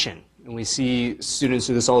impression. And we see students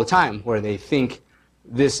do this all the time, where they think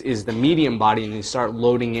this is the medium body and they start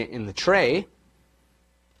loading it in the tray,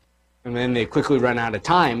 and then they quickly run out of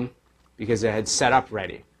time because they had set up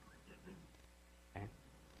ready. Okay?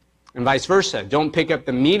 And vice versa. Don't pick up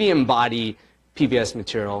the medium body PBS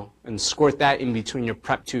material and squirt that in between your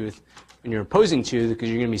prep tooth and your opposing tooth, because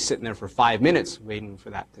you're going to be sitting there for 5 minutes waiting for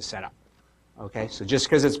that to set up. Okay? So just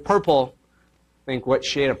because it's purple, think what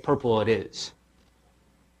shade of purple it is.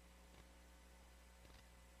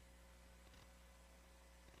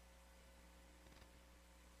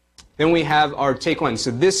 Then we have our Take One. So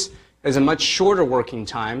this is a much shorter working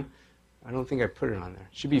time. I don't think I put it on there.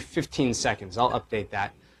 It should be 15 seconds. I'll update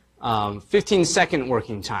that. 15-second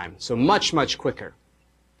working time. So much, much quicker.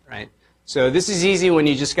 Right? So this is easy when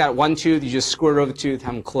you just got one tooth. You just squirt over the tooth,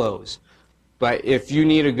 have them close. But if you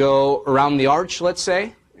need to go around the arch, let's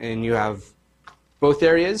say, and you have both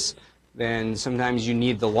areas, then sometimes you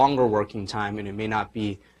need the longer working time, and it may not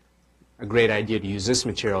be a great idea to use this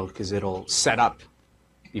material because it'll set up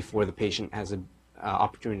before the patient has an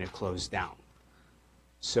opportunity to close down.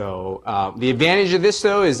 So the advantage of this,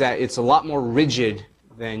 though, is that it's a lot more rigid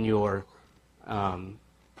than your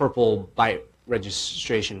purple bite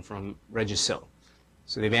registration from Regisil.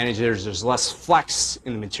 So the advantage there is there's less flex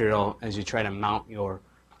in the material as you try to mount your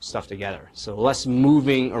stuff together. So less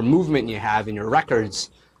movement you have in your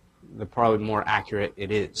records, the probably more accurate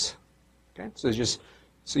it is. Okay, so just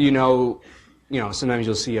so you know, sometimes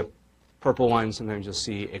you'll see a purple one, sometimes you'll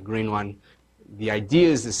see a green one. The idea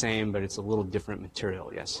is the same, but it's a little different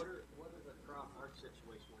material. Yes. What is a cross arch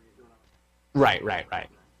situation where you're doing Right.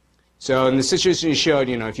 So in the situation you showed,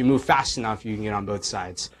 if you move fast enough, you can get on both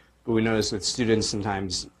sides. But we notice with students,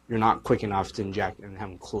 sometimes you're not quick enough to inject and have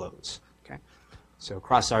them close. Okay. So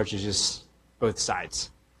cross arch is just both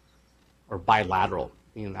sides, or bilateral,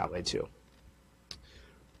 being that way too.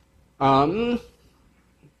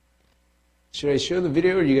 Should I show the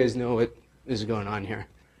video, or do you guys know what is going on here?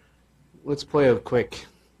 Let's play a quick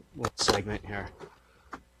little segment here.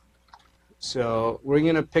 So we're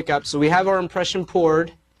going to pick up, so we have our impression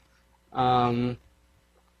poured. Well,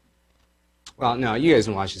 no, you guys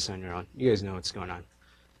can watch this on your own. You guys know what's going on.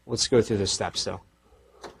 Let's go through the steps, though.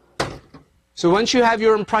 So once you have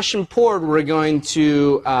your impression poured, we're going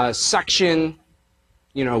to section,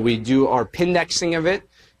 we do our Pindexing of it,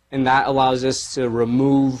 and that allows us to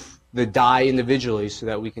remove the die individually so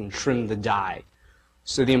that we can trim the die.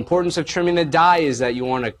 So the importance of trimming the die is that you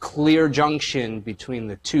want a clear junction between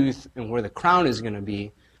the tooth and where the crown is going to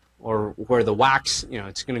be, or where the wax,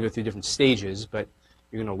 it's going to go through different stages, but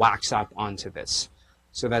you're going to wax up onto this.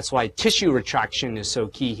 So that's why tissue retraction is so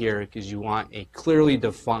key here, because you want a clearly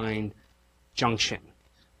defined junction.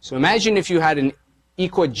 So imagine if you had an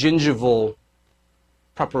equigingival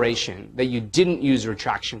preparation that you didn't use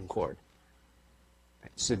retraction cord.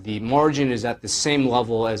 So the margin is at the same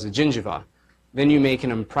level as the gingiva. Then you make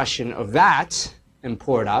an impression of that and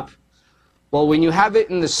pour it up. Well, when you have it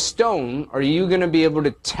in the stone, are you going to be able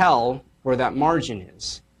to tell where that margin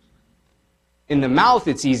is? In the mouth,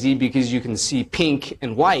 it's easy because you can see pink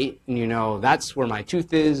and white, and you know that's where my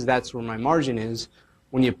tooth is, that's where my margin is.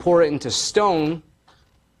 When you pour it into stone,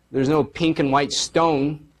 there's no pink and white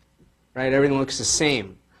stone, right? Everything looks the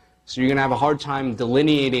same. So you're going to have a hard time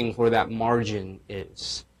delineating where that margin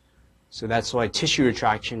is. So that's why tissue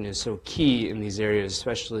retraction is so key in these areas,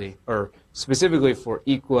 especially, or specifically for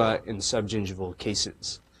equa and subgingival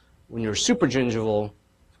cases. When you're supragingival,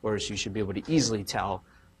 of course, you should be able to easily tell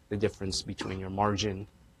the difference between your margin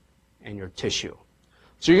and your tissue.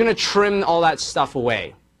 So you're going to trim all that stuff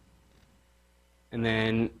away. And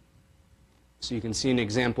then, so you can see an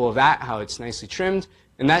example of that, how it's nicely trimmed.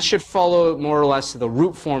 And that should follow more or less the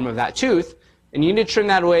root form of that tooth. And you need to trim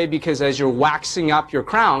that away because as you're waxing up your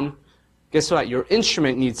crown, guess what? Your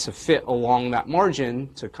instrument needs to fit along that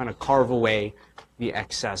margin to kind of carve away the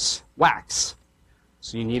excess wax.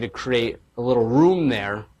 So you need to create a little room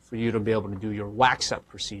there for you to be able to do your wax-up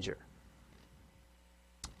procedure.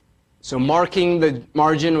 So marking the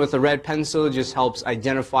margin with a red pencil just helps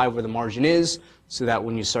identify where the margin is so that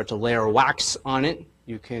when you start to layer wax on it,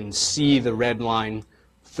 you can see the red line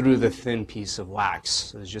through the thin piece of wax.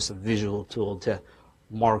 So it's just a visual tool to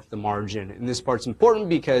mark the margin. And this part's important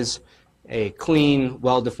because a clean,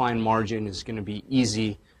 well-defined margin is going to be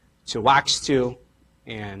easy to wax to,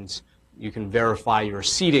 and you can verify your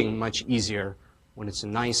seating much easier when it's a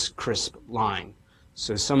nice, crisp line.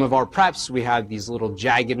 So some of our preps, we have these little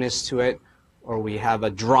jaggedness to it, or we have a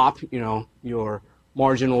drop. You know, your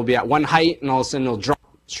margin will be at one height, and all of a sudden it'll drop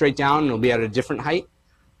straight down, and it'll be at a different height.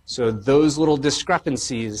 So those little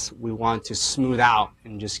discrepancies we want to smooth out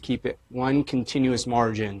and just keep it one continuous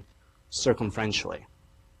margin circumferentially.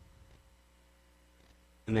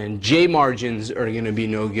 And then J margins are going to be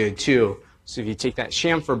no good too. So if you take that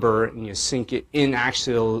chamfer burr and you sink it in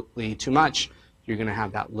axially too much, you're going to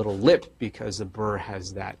have that little lip because the burr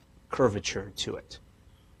has that curvature to it.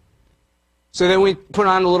 So then we put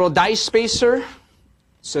on a little die spacer.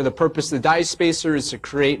 So the purpose of the die spacer is to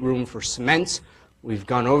create room for cement. We've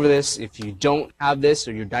gone over this. If you don't have this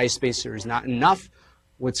or your die spacer is not enough,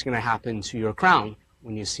 what's going to happen to your crown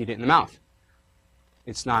when you seat it in the mouth?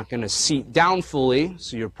 It's not going to seat down fully,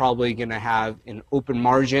 so you're probably going to have an open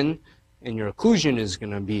margin, and your occlusion is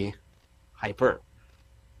going to be hyper.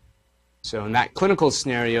 So in that clinical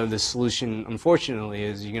scenario, the solution, unfortunately,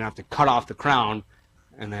 is you're going to have to cut off the crown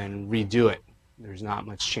and then redo it. There's not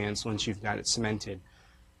much chance once you've got it cemented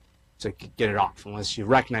to get it off, unless you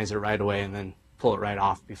recognize it right away and then pull it right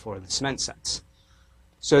off before the cement sets.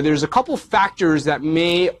 So there's a couple factors that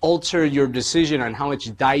may alter your decision on how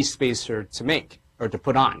much die spacer to make or to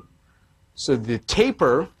put on. So the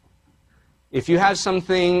taper, if you have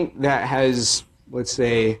something that has, let's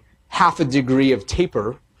say, half a degree of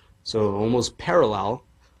taper, so almost parallel,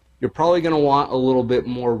 you're probably going to want a little bit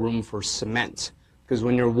more room for cement. Because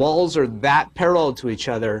when your walls are that parallel to each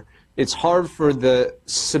other, it's hard for the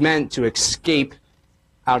cement to escape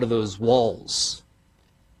out of those walls.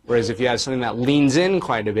 Whereas if you have something that leans in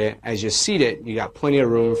quite a bit, as you seat it, you got plenty of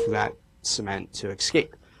room for that cement to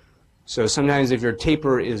escape. So sometimes if your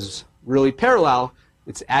taper is really parallel,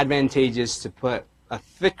 it's advantageous to put a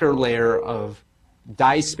thicker layer of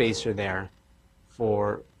die spacer there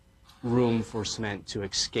for room for cement to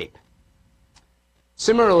escape.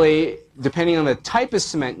 Similarly, depending on the type of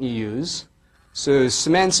cement you use, so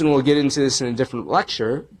cements, and we'll get into this in a different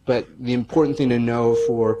lecture, but the important thing to know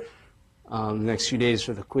for the next few days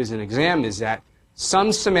for the quiz and exam is that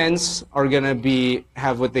some cements are going to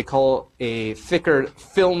have what they call a thicker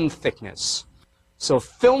film thickness. So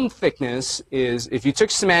film thickness is if you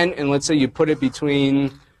took cement and let's say you put it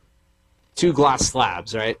between two glass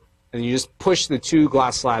slabs, right? And you just push the two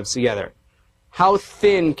glass slabs together. How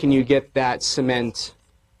thin can you get that cement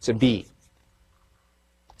to be?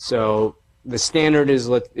 So the standard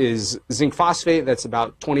is zinc phosphate. That's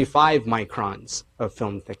about 25 microns of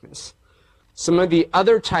film thickness. Some of the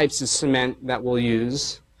other types of cement that we'll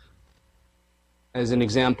use, as an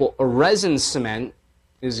example, a resin cement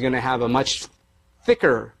is going to have a much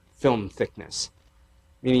thicker film thickness,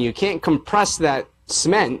 meaning you can't compress that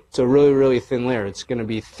cement to a really, really thin layer. It's going to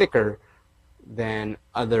be thicker than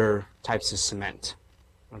other types of cement.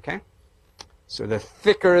 Okay? So the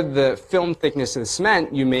thicker the film thickness of the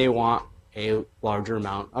cement, you may want a larger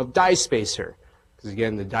amount of die spacer. Because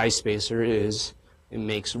again, the die spacer it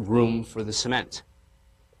makes room for the cement.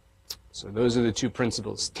 So those are the two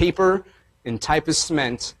principles. Taper and type of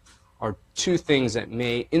cement are two things that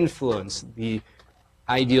may influence the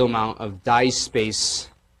ideal amount of die space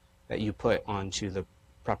that you put onto the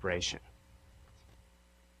preparation.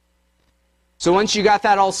 So once you got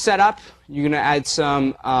that all set up, you're going to add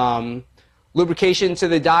some lubrication to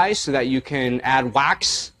the die so that you can add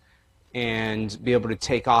wax and be able to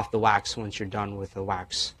take off the wax once you're done with the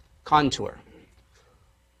wax contour.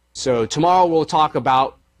 So tomorrow we'll talk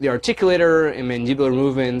about the articulator and mandibular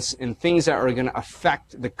movements and things that are going to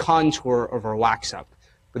affect the contour of our wax up.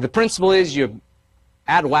 But the principle is you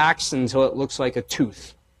add wax until it looks like a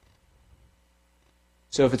tooth.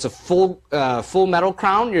 So if it's a full metal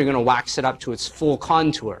crown, you're going to wax it up to its full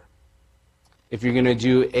contour. If you're going to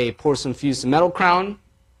do a porcelain fused metal crown,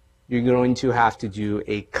 you're going to have to do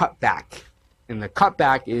a cutback. And the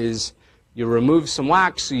cutback is you remove some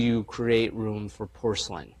wax so you create room for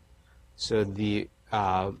porcelain. So the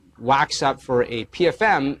wax up for a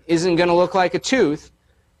PFM isn't going to look like a tooth,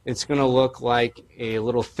 it's going to look like a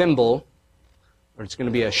little thimble, or it's going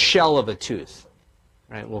to be a shell of a tooth.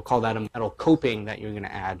 Right? We'll call that a metal coping that you're going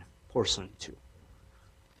to add porcelain to.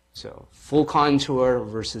 So full contour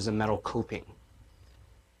versus a metal coping.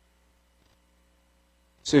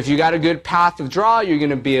 So if you got a good path of draw, you're going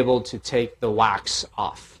to be able to take the wax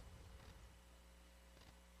off.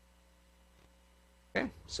 Okay,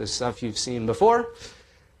 so stuff you've seen before.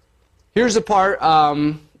 Here's a part,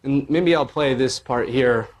 and maybe I'll play this part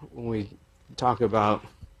here when we talk about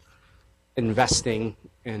investing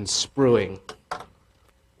and sprueing.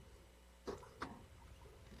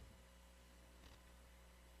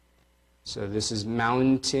 So this is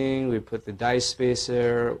mounting. We put the die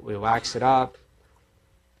spacer. We wax it up.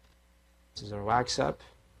 This is our wax up.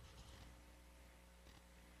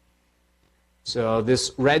 So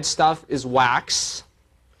this red stuff is wax.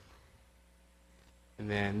 And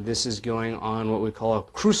then this is going on what we call a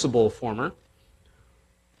crucible former.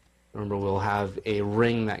 Remember, we'll have a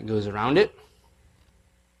ring that goes around it.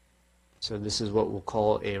 So this is what we'll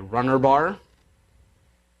call a runner bar. And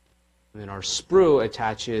then our sprue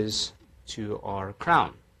attaches to our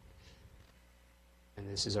crown. And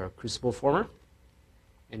this is our crucible former.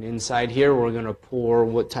 And inside here, we're going to pour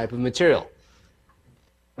what type of material?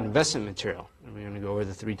 Investment material. And we're going to go over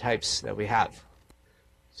the 3 types that we have.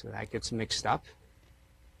 So that gets mixed up.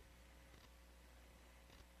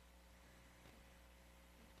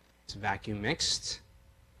 It's vacuum mixed.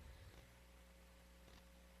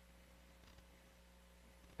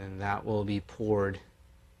 And that will be poured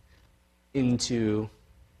into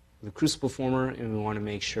the crucible former, and we want to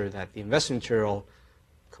make sure that the investment material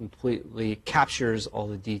completely captures all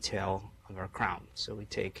the detail of our crown. So we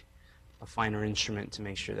take a finer instrument to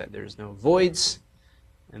make sure that there's no voids,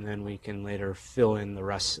 and then we can later fill in the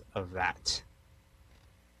rest of that.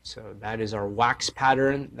 So that is our wax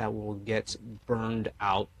pattern that will get burned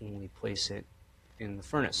out when we place it in the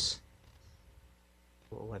furnace.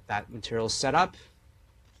 We'll let that material set up.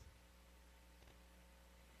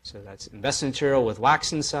 So that's investment material with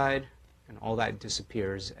wax inside, and all that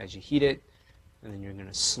disappears as you heat it, and then you're going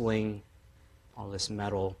to sling all this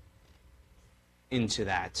metal into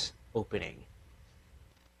that opening.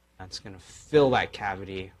 That's going to fill that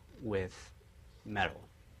cavity with metal.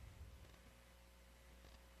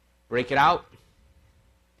 Break it out,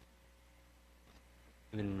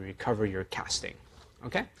 and then recover your casting.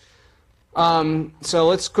 Okay? So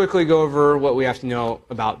let's quickly go over what we have to know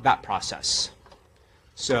about that process.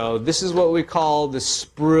 So this is what we call the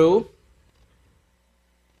sprue.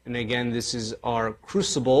 And again, this is our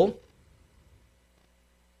crucible.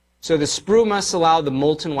 So the sprue must allow the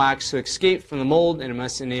molten wax to escape from the mold, and it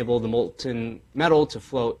must enable the molten metal to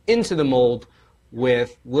flow into the mold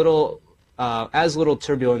with as little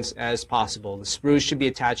turbulence as possible. The sprue should be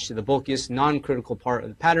attached to the bulkiest, non-critical part of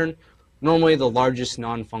the pattern, normally the largest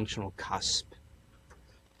non-functional cusp.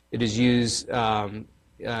 It is used at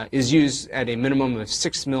a minimum of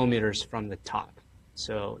 6 millimeters from the top.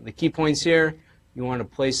 So the key points here, you want to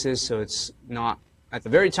place this so it's not at the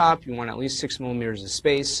very top. You want at least 6 millimeters of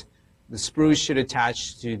space. The sprue should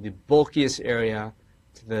attach to the bulkiest area,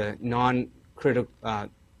 to the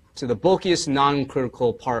bulkiest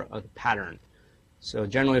non-critical part of the pattern. So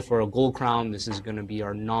generally for a gold crown, this is going to be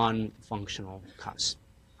our non-functional cusp.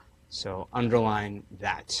 So underline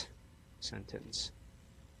that sentence.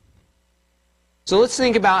 So let's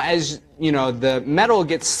think about, as you know, the metal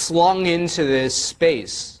gets slung into this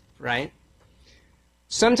space, right?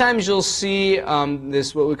 Sometimes you'll see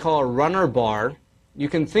this, what we call a runner bar. You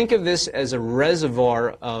can think of this as a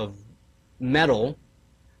reservoir of metal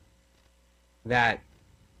that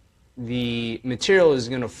the material is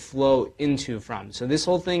going to flow into from. So this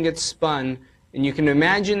whole thing gets spun, and you can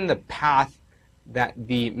imagine the path that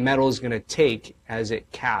the metal is going to take as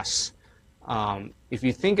it casts. If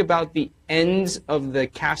you think about the ends of the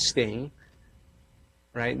casting,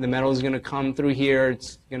 right, the metal is going to come through here,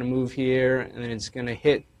 it's going to move here, and then it's going to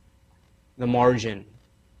hit the margin.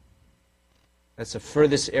 That's the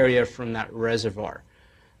furthest area from that reservoir.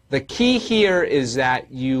 The key here is that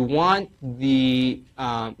you want the,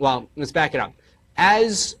 well, let's back it up.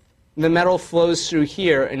 As the metal flows through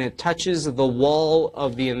here and it touches the wall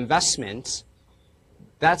of the investment,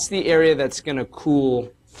 that's the area that's going to cool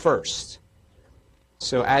first.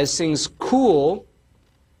 So as things cool,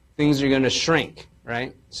 things are going to shrink,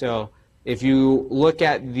 right? So if you look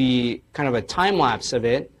at the kind of a time lapse of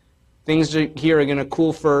it, things here are going to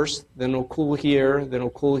cool first, then it'll cool here, then it'll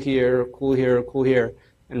cool here, cool here, cool here.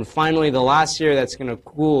 And finally, the last area that's going to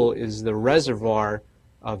cool is the reservoir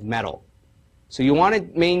of metal. So you want to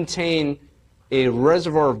maintain a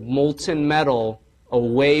reservoir of molten metal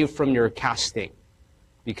away from your casting.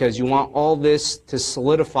 because you want all this to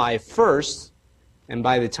solidify first, and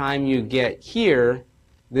by the time you get here,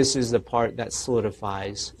 this is the part that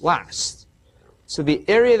solidifies last. So the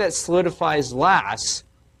area that solidifies last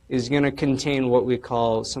is going to contain what we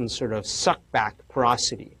call some sort of suckback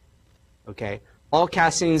porosity. Okay? All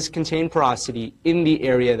castings contain porosity in the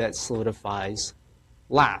area that solidifies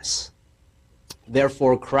last.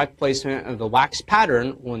 Therefore, correct placement of the wax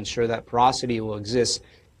pattern will ensure that porosity will exist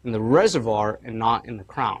in the reservoir and not in the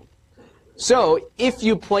crown. So if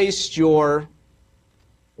you placed your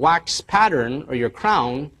wax pattern or your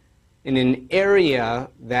crown in an area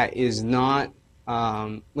that is not,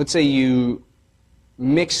 let's say you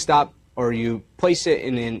mixed up or you place it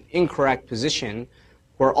in an incorrect position,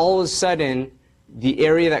 where all of a sudden the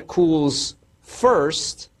area that cools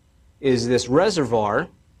first is this reservoir,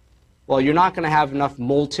 well, you're not going to have enough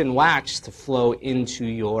molten wax to flow into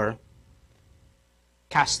your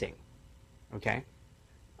casting. Okay?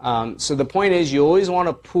 So the point is, you always want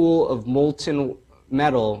a pool of molten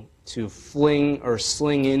metal to fling or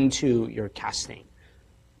sling into your casting.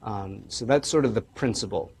 So that's sort of the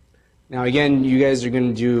principle. Now again, you guys are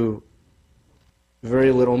going to do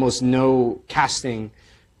very little, almost no casting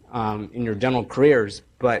in your dental careers,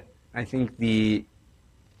 but I think they're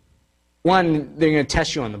going to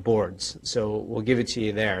test you on the boards, so we'll give it to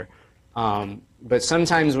you there. But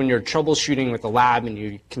sometimes when you're troubleshooting with a lab and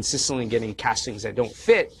you're consistently getting castings that don't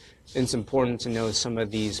fit, it's important to know some of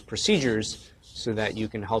these procedures so that you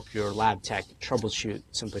can help your lab tech troubleshoot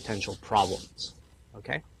some potential problems.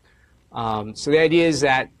 Okay? So the idea is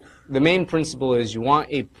that the main principle is you want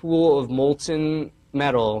a pool of molten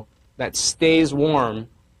metal that stays warm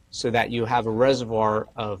so that you have a reservoir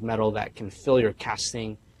of metal that can fill your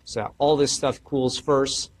casting, so that all this stuff cools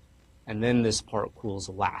first and then this part cools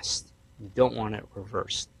last. You don't want it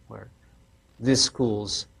reversed, where this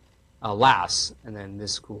cools last and then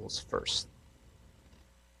this cools first.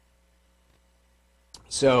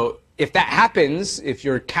 So if that happens, if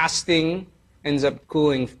your casting ends up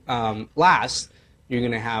cooling last, you're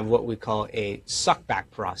going to have what we call a suckback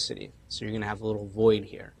porosity. So you're going to have a little void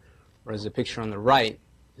here. Whereas the picture on the right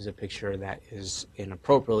is a picture that is an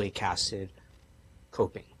appropriately casted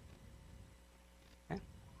coping. Okay?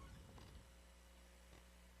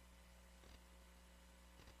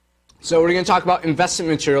 So we're going to talk about investment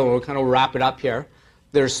material, and we'll kind of wrap it up here.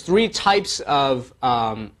 There's three types of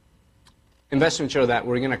investment material that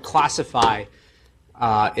we're going to classify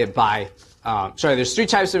it by. There's three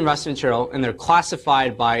types of investment material, and they're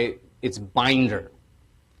classified by its binder.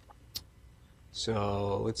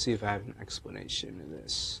 So let's see if I have an explanation of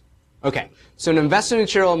this. Okay, so an investment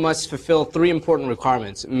material must fulfill three important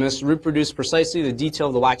requirements. It must reproduce precisely the detail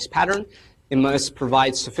of the wax pattern. It must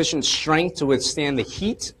provide sufficient strength to withstand the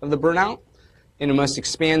heat of the burnout. And it must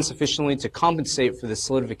expand sufficiently to compensate for the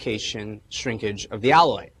solidification shrinkage of the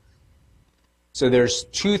alloy. So there's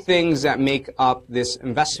two things that make up this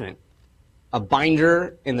investment: a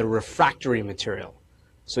binder and the refractory material.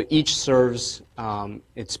 So each serves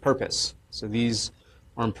its purpose. So these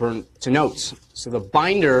are important to note. So the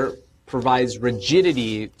binder provides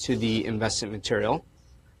rigidity to the investment material,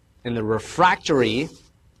 and the refractory,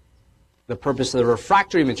 the purpose of the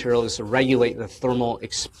refractory material is to regulate the thermal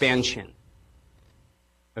expansion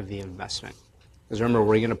of the investment. Because remember,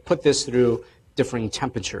 we're going to put this through differing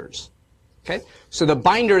temperatures. Okay? So the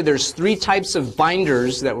binder, there's three types of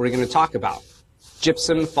binders that we're going to talk about: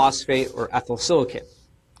 gypsum, phosphate, or ethyl silicate.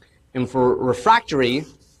 And for refractory,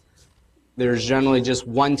 there's generally just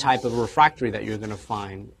one type of refractory that you're going to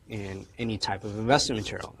find in any type of investment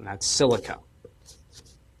material, and that's silica.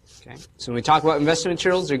 Okay? So when we talk about investment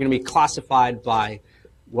materials, they're going to be classified by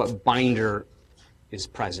what binder is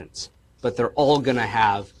present. But they're all going to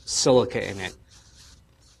have silica in it.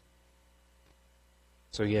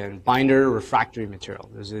 So again, binder, refractory material.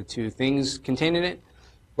 Those are the two things contained in it.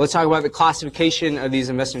 Let's talk about the classification of these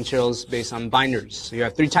investment materials based on binders. So you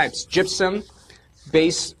have three types: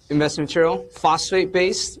 gypsum-based investment material,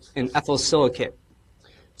 phosphate-based, and ethyl silicate.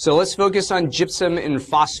 So let's focus on gypsum and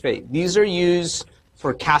phosphate. These are used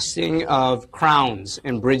for casting of crowns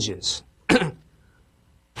and bridges.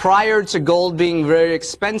 Prior to gold being very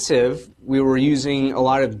expensive, we were using a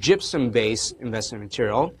lot of gypsum-based investment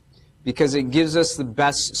material because it gives us the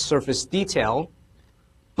best surface detail,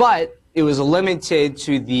 but it was limited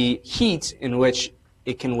to the heat in which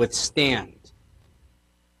it can withstand.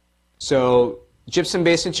 So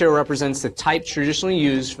gypsum-based material represents the type traditionally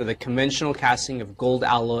used for the conventional casting of gold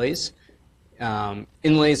alloys,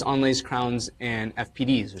 inlays, onlays, crowns, and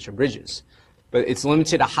FPDs, which are bridges. But it's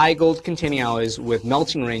limited to high gold-containing alloys with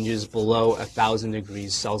melting ranges below 1,000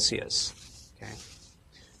 degrees Celsius. Okay?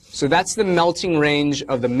 So that's the melting range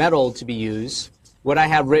of the metal to be used. What I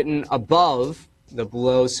have written above, the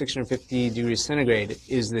below 650 degrees centigrade,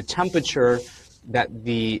 is the temperature that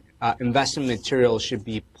the investment material should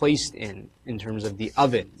be placed in terms of the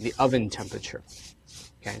oven temperature.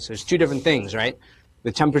 Okay, so there's two different things, right?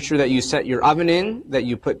 The temperature that you set your oven in, that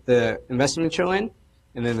you put the investment material in,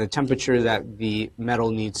 and then the temperature that the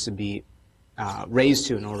metal needs to be raised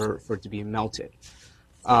to in order for it to be melted.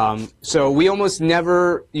 So we almost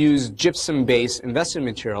never use gypsum-based investment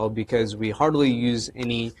material because we hardly use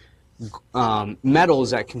any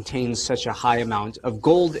metals that contain such a high amount of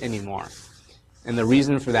gold anymore. And the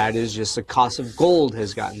reason for that is just the cost of gold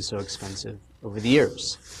has gotten so expensive over the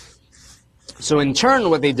years. So in turn,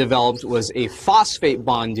 what they developed was a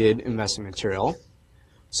phosphate-bonded investment material.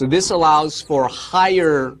 So this allows for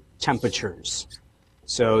higher temperatures.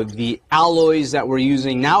 So the alloys that we're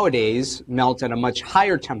using nowadays melt at a much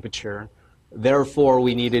higher temperature. Therefore,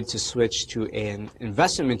 we needed to switch to an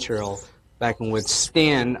investment material that can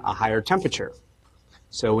withstand a higher temperature.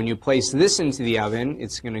 So when you place this into the oven,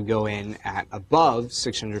 it's going to go in at above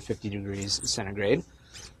 650 degrees centigrade.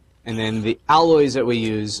 And then the alloys that we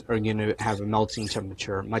use are going to have a melting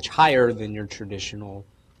temperature much higher than your traditional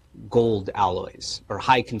gold alloys or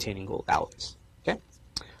high-containing gold alloys. Okay?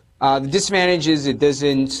 The disadvantage is it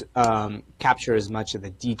doesn't capture as much of the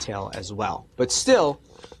detail as well, but still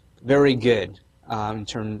very good in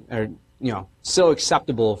terms, still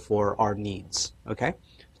acceptable for our needs. Okay?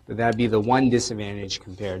 But that'd be the one disadvantage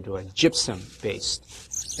compared to a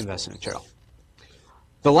gypsum-based investment material.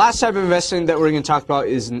 The last type of investment that we're going to talk about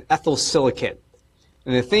is an ethyl silicate.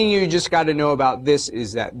 And the thing you just got to know about this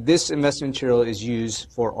is that this investment material is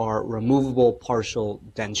used for our removable partial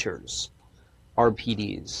dentures,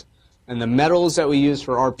 RPDs. And the metals that we use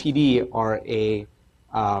for RPD are a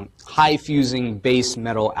high fusing base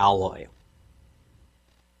metal alloy.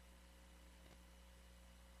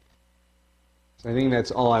 So I think that's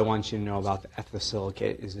all I want you to know about the ethyl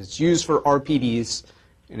silicate is it's used for RPDs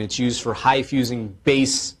and it's used for high fusing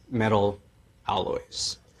base metal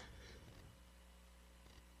alloys.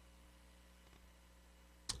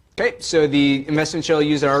 Okay, so the investment material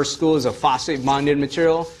used at our school is a phosphate bonded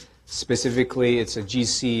material. Specifically, it's a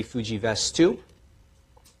GC FujiVest 2.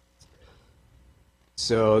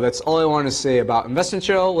 So that's all I want to say about investment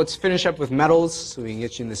material. Let's finish up with metals so we can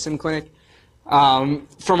get you in the sim clinic.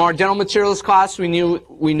 From our dental materials class, we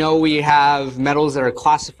know we have metals that are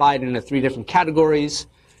classified into 3 different categories.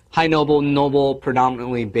 High noble,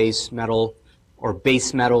 predominantly base metal, or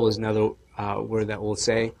base metal is another word that we'll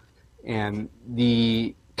say. And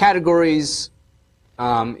the categories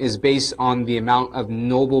is based on the amount of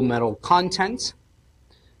noble metal content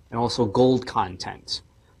and also gold content.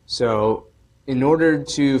 So in order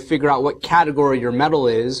to figure out what category your metal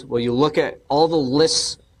is, well, you look at all the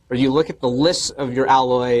lists, or you look at the list of your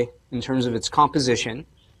alloy in terms of its composition,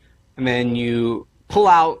 and then you pull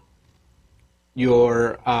out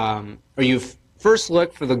your, or you first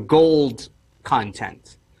look for the gold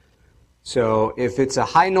content. So if it's a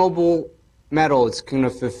high noble metal, it's going to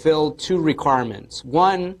fulfill 2 requirements.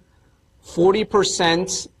 One,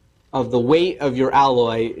 40% of the weight of your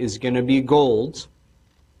alloy is going to be gold.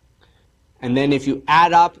 And then if you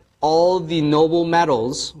add up all the noble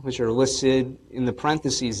metals, which are listed in the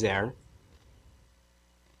parentheses there,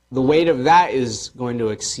 the weight of that is going to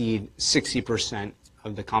exceed 60%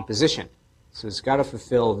 of the composition. So it's got to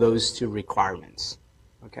fulfill those 2 requirements.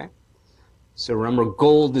 Okay? So remember,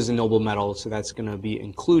 gold is a noble metal, so that's going to be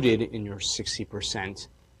included in your 60%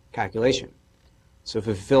 calculation. So if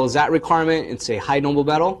it fulfills that requirement, it's a high noble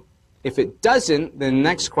metal. If it doesn't, then the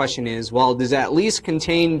next question is, well, does it at least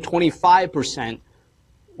contain 25%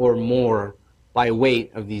 or more by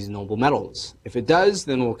weight of these noble metals? If it does,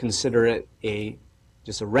 then we'll consider it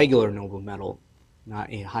just a regular noble metal,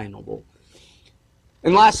 not a high noble.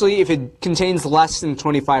 And lastly, if it contains less than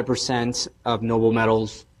 25% of noble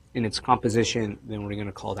metals in its composition, then we're going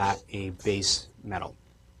to call that a base metal.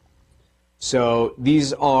 So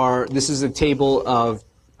this is a table of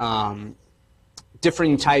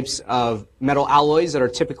differing types of metal alloys that are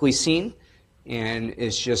typically seen, and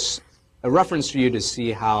it's just a reference for you to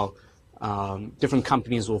see how different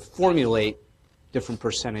companies will formulate different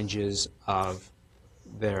percentages of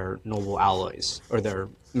their noble alloys or their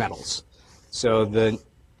metals. So the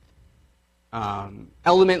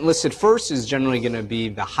element listed first is generally going to be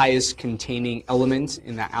the highest containing element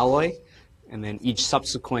in that alloy, and then each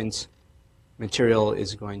subsequent material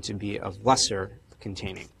is going to be of lesser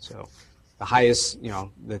containing. So the highest,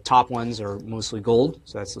 the top ones are mostly gold,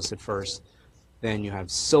 so that's listed first. Then you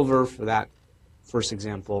have silver for that first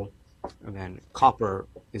example, and then copper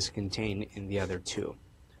is contained in the other 2.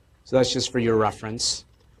 So that's just for your reference.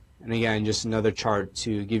 And again, just another chart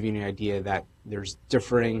to give you an idea that there's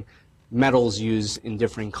differing metals used in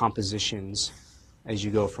different compositions as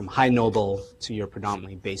you go from high noble to your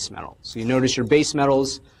predominantly base metal. So you notice your base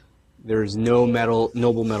metals, there's no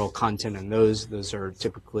noble metal content in those. Those are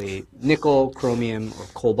typically nickel, chromium, or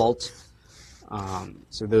cobalt.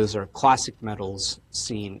 So those are classic metals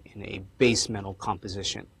seen in a base metal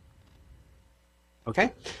composition.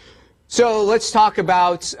 Okay? So let's talk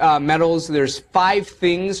about metals. There's 5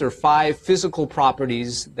 things or 5 physical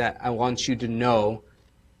properties that I want you to know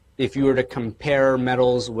if you were to compare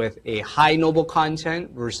metals with a high noble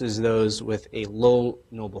content versus those with a low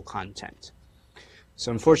noble content.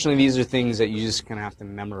 So unfortunately, these are things that you just kind of have to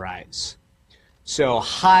memorize. So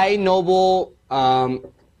high noble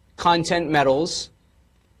content metals,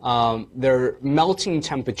 their melting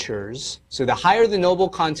temperatures. So the higher the noble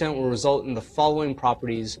content will result in the following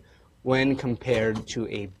properties when compared to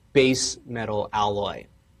a base metal alloy.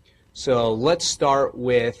 So let's start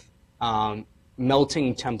with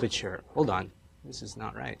melting temperature. Hold on, this is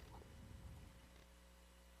not right.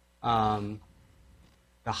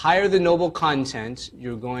 The higher the noble content,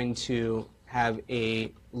 you're going to have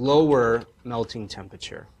a lower melting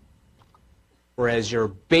temperature, whereas your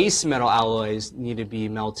base metal alloys need to be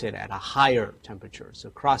melted at a higher temperature. So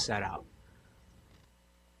cross that out.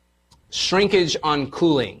 Shrinkage on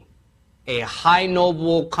cooling. A high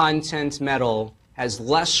noble content metal has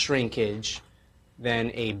less shrinkage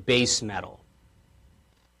than a base metal.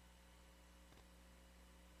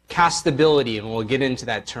 Castability, and we'll get into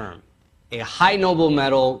that term. A high noble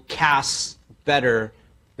metal casts better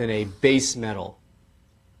than a base metal.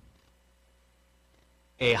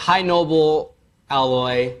 A high noble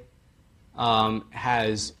alloy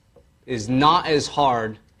is not as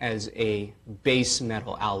hard as a base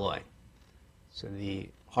metal alloy. So the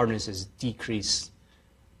hardness is decreased.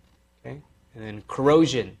 Okay? And then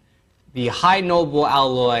corrosion. The high noble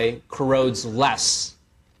alloy corrodes less.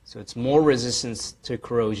 So it's more resistant to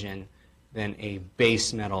corrosion than a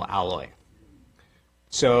base metal alloy.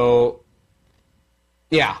 So,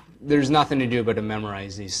 yeah, there's nothing to do but to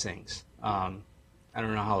memorize these things. I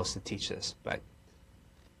don't know how else to teach this, but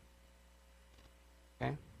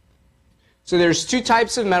okay. So there's 2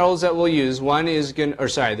 types of metals that we'll use.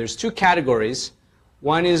 There's 2 categories.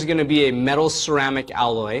 One is going to be a metal ceramic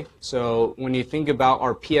alloy. So when you think about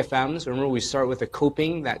our PFMs, remember we start with a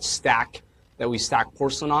coping that we stack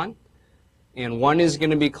porcelain on. And one is going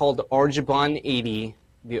to be called Argibon 80.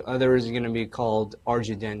 The other is going to be called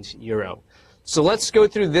Argident Euro. So let's go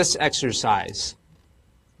through this exercise.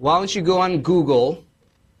 Why don't you go on Google,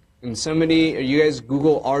 and you guys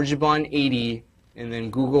Google Argibon 80, and then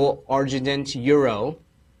Google Argident Euro,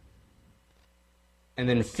 and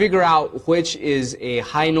then figure out which is a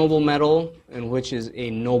high noble metal and which is a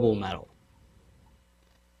noble metal.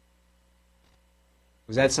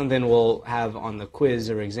 Because that's something we'll have on the quiz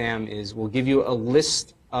or exam, is we'll give you a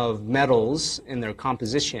list of metals in their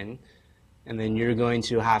composition, and then you're going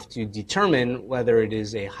to have to determine whether it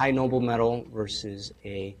is a high noble metal versus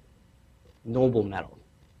a noble metal.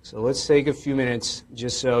 So let's take a few minutes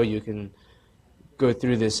just so you can go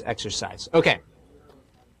through this exercise. Okay.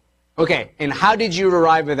 Okay, and how did you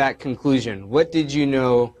arrive at that conclusion? What did you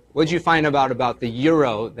know, what did you find about the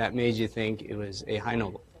euro that made you think it was a high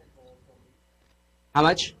noble? How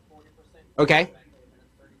much? Okay.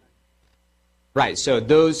 Right, so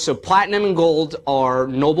platinum and gold are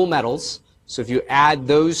noble metals. So if you add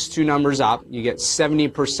those 2 numbers up, you get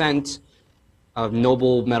 70% of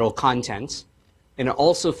noble metal content. And it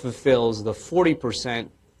also fulfills the 40%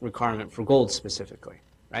 requirement for gold specifically,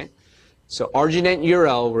 right? So Argident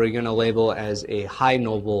Euro, we're going to label as a high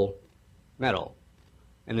noble metal.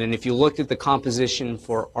 And then if you looked at the composition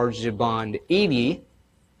for Argibon 80,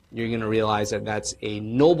 you're going to realize that that's a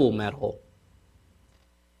noble metal.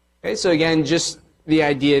 Okay, so again, just the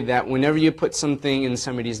idea that whenever you put something in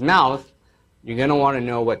somebody's mouth, you're going to want to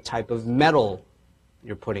know what type of metal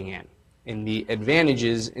you're putting in, and the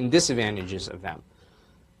advantages and disadvantages of them.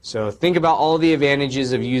 So think about all the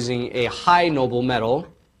advantages of using a high noble metal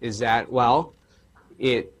is that, well,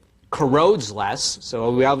 it corrodes less.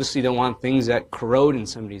 So we obviously don't want things that corrode in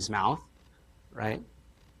somebody's mouth, right?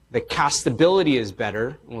 The castability is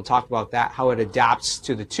better, and we'll talk about that, how it adapts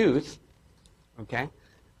to the tooth, okay?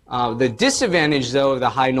 The disadvantage, though, of the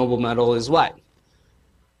high noble metal is what?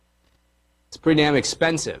 It's pretty damn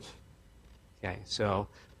expensive. Okay, so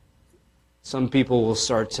some people will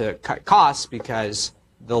start to cut costs because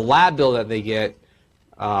the lab bill that they get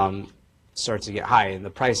starts to get high, and the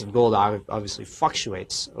price of gold obviously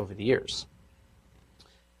fluctuates over the years.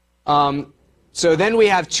 So then we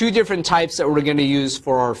have two different types that we're going to use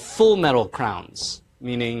for our full metal crowns,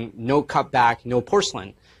 meaning no cutback, no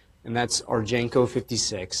porcelain. And that's our Janko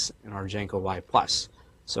 56 and our Janko Y+.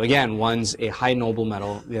 So again, one's a high noble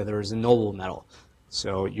metal, the other is a noble metal.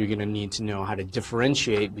 So you're going to need to know how to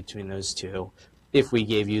differentiate between those two if we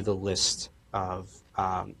gave you the list of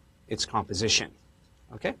its composition.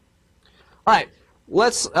 Okay? All right,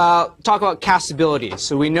 let's talk about castability.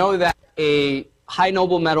 So we know that a high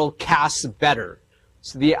noble metal casts better.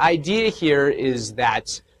 So the idea here is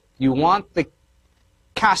that you want the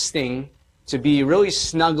casting to be really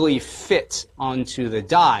snugly fit onto the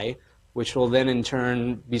die, which will then in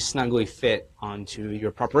turn be snugly fit onto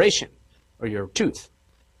your preparation or your tooth.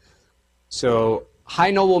 So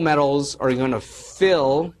high noble metals are going to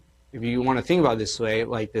fill, if you want to think about it this way,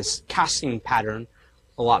 like this casting pattern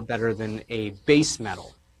a lot better than a base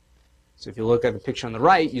metal. So if you look at the picture on the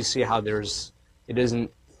right, you see how it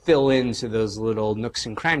doesn't fill into those little nooks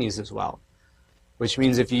and crannies as well. Which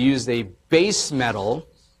means if you use a base metal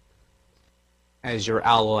as your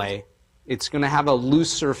alloy, it's going to have a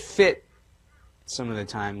looser fit some of the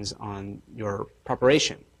times on your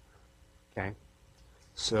preparation. Okay?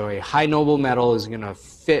 So a high noble metal is going to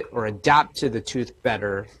fit or adapt to the tooth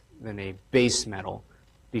better than a base metal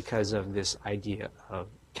because of this idea of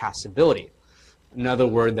castability. Another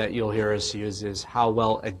word that you'll hear us use is how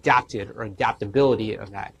well adapted or adaptability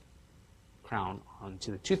of that crown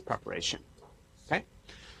onto the tooth preparation. Okay?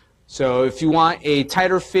 So if you want a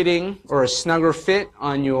tighter fitting or a snugger fit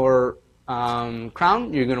on your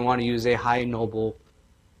crown, you're going to want to use a high noble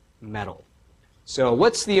metal. So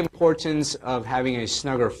what's the importance of having a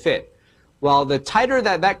snugger fit? Well, the tighter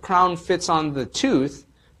that crown fits on the tooth,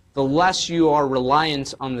 the less you are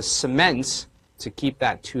reliant on the cement to keep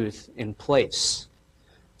that tooth in place.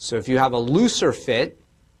 So if you have a looser fit,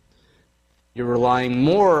 you're relying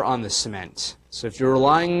more on the cement. So if you're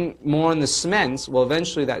relying more on the cement, well,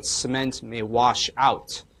 eventually that cement may wash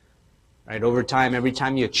out. Right? Over time, every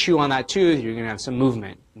time you chew on that tooth, you're going to have some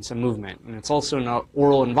movement and some movement. And it's also an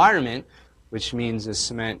oral environment, which means the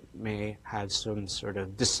cement may have some sort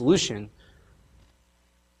of dissolution.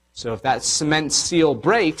 So if that cement seal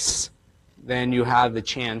breaks, then you have the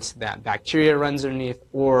chance that bacteria runs underneath,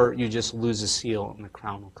 or you just lose the seal and the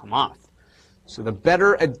crown will come off. So the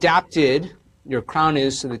better adapted your crown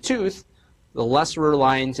is to the tooth, the less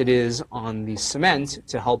reliant it is on the cement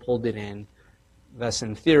to help hold it in. Thus,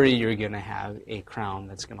 in theory, you're going to have a crown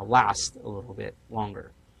that's going to last a little bit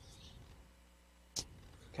longer.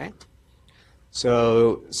 Okay?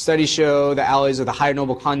 So studies show the alloys of the higher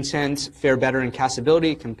noble content fare better in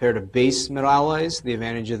castability compared to base metal alloys. The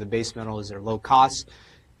advantage of the base metal is their low cost.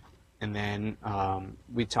 And then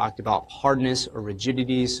we talked about hardness or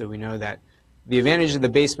rigidity. So we know that the advantage of the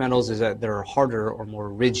base metals is that they're harder or more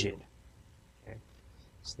rigid. Okay?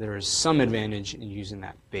 So there is some advantage in using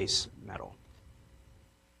that base metal.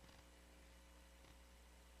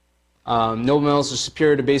 Noble metals are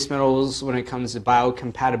superior to base metals when it comes to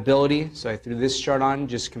biocompatibility. So I threw this chart on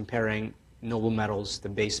just comparing noble metals to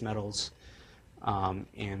base metals.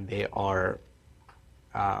 And they are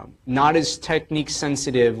not as technique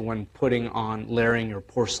sensitive when putting on layering your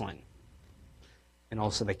porcelain. And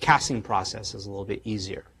also the casting process is a little bit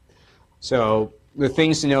easier. So the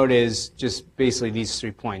things to note is just basically these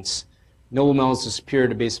 3 points. Noble metals are superior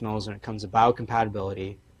to base metals when it comes to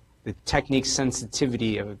biocompatibility, the technique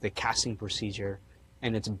sensitivity of the casting procedure,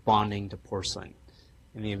 and its bonding to porcelain.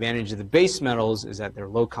 And the advantage of the base metals is that they're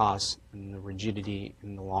low cost and the rigidity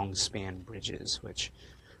and the long span bridges, which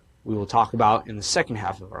we will talk about in the second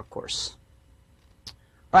half of our course.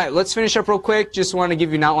 All right, let's finish up real quick. Just want to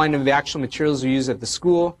give you an outline of the actual materials we use at the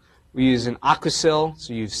school. We use an Aquasil,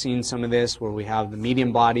 so you've seen some of this where we have the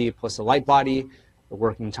medium body plus the light body. The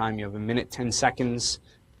working time, you have 1 minute 10 seconds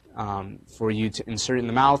for you to insert it in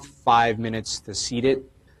the mouth, 5 minutes to seat it.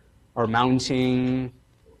 Our mounting,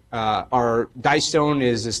 our die stone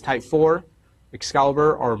is this type 4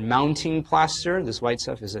 Excalibur. Our mounting plaster, this white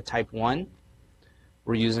stuff, is a type 1.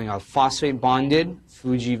 We're using a phosphate bonded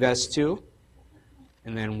Fuji Vest 2.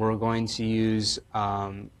 And then we're going to use,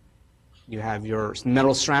 you have your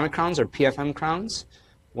metal ceramic crowns or PFM crowns.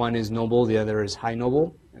 One is noble, the other is high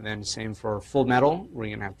noble. And then same for full metal. We're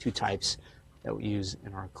going to have 2 types that we use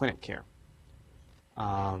in our clinic care.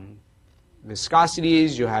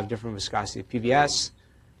 Viscosities, you have different viscosity of PVS.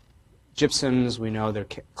 Gypsums, we know they're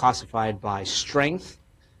classified by strength.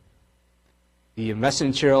 The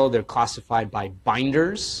investment material, they're classified by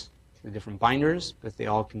binders, the different binders, but they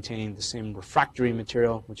all contain the same refractory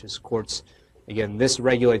material, which is quartz. Again, this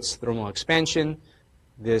regulates thermal expansion.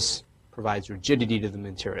 This provides rigidity to the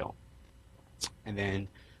material. And then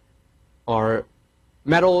our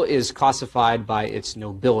metal is classified by its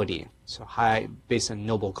nobility, so high, based on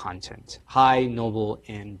noble content, high, noble,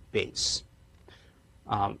 and base.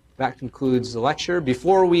 That concludes the lecture.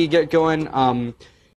 Before we get going,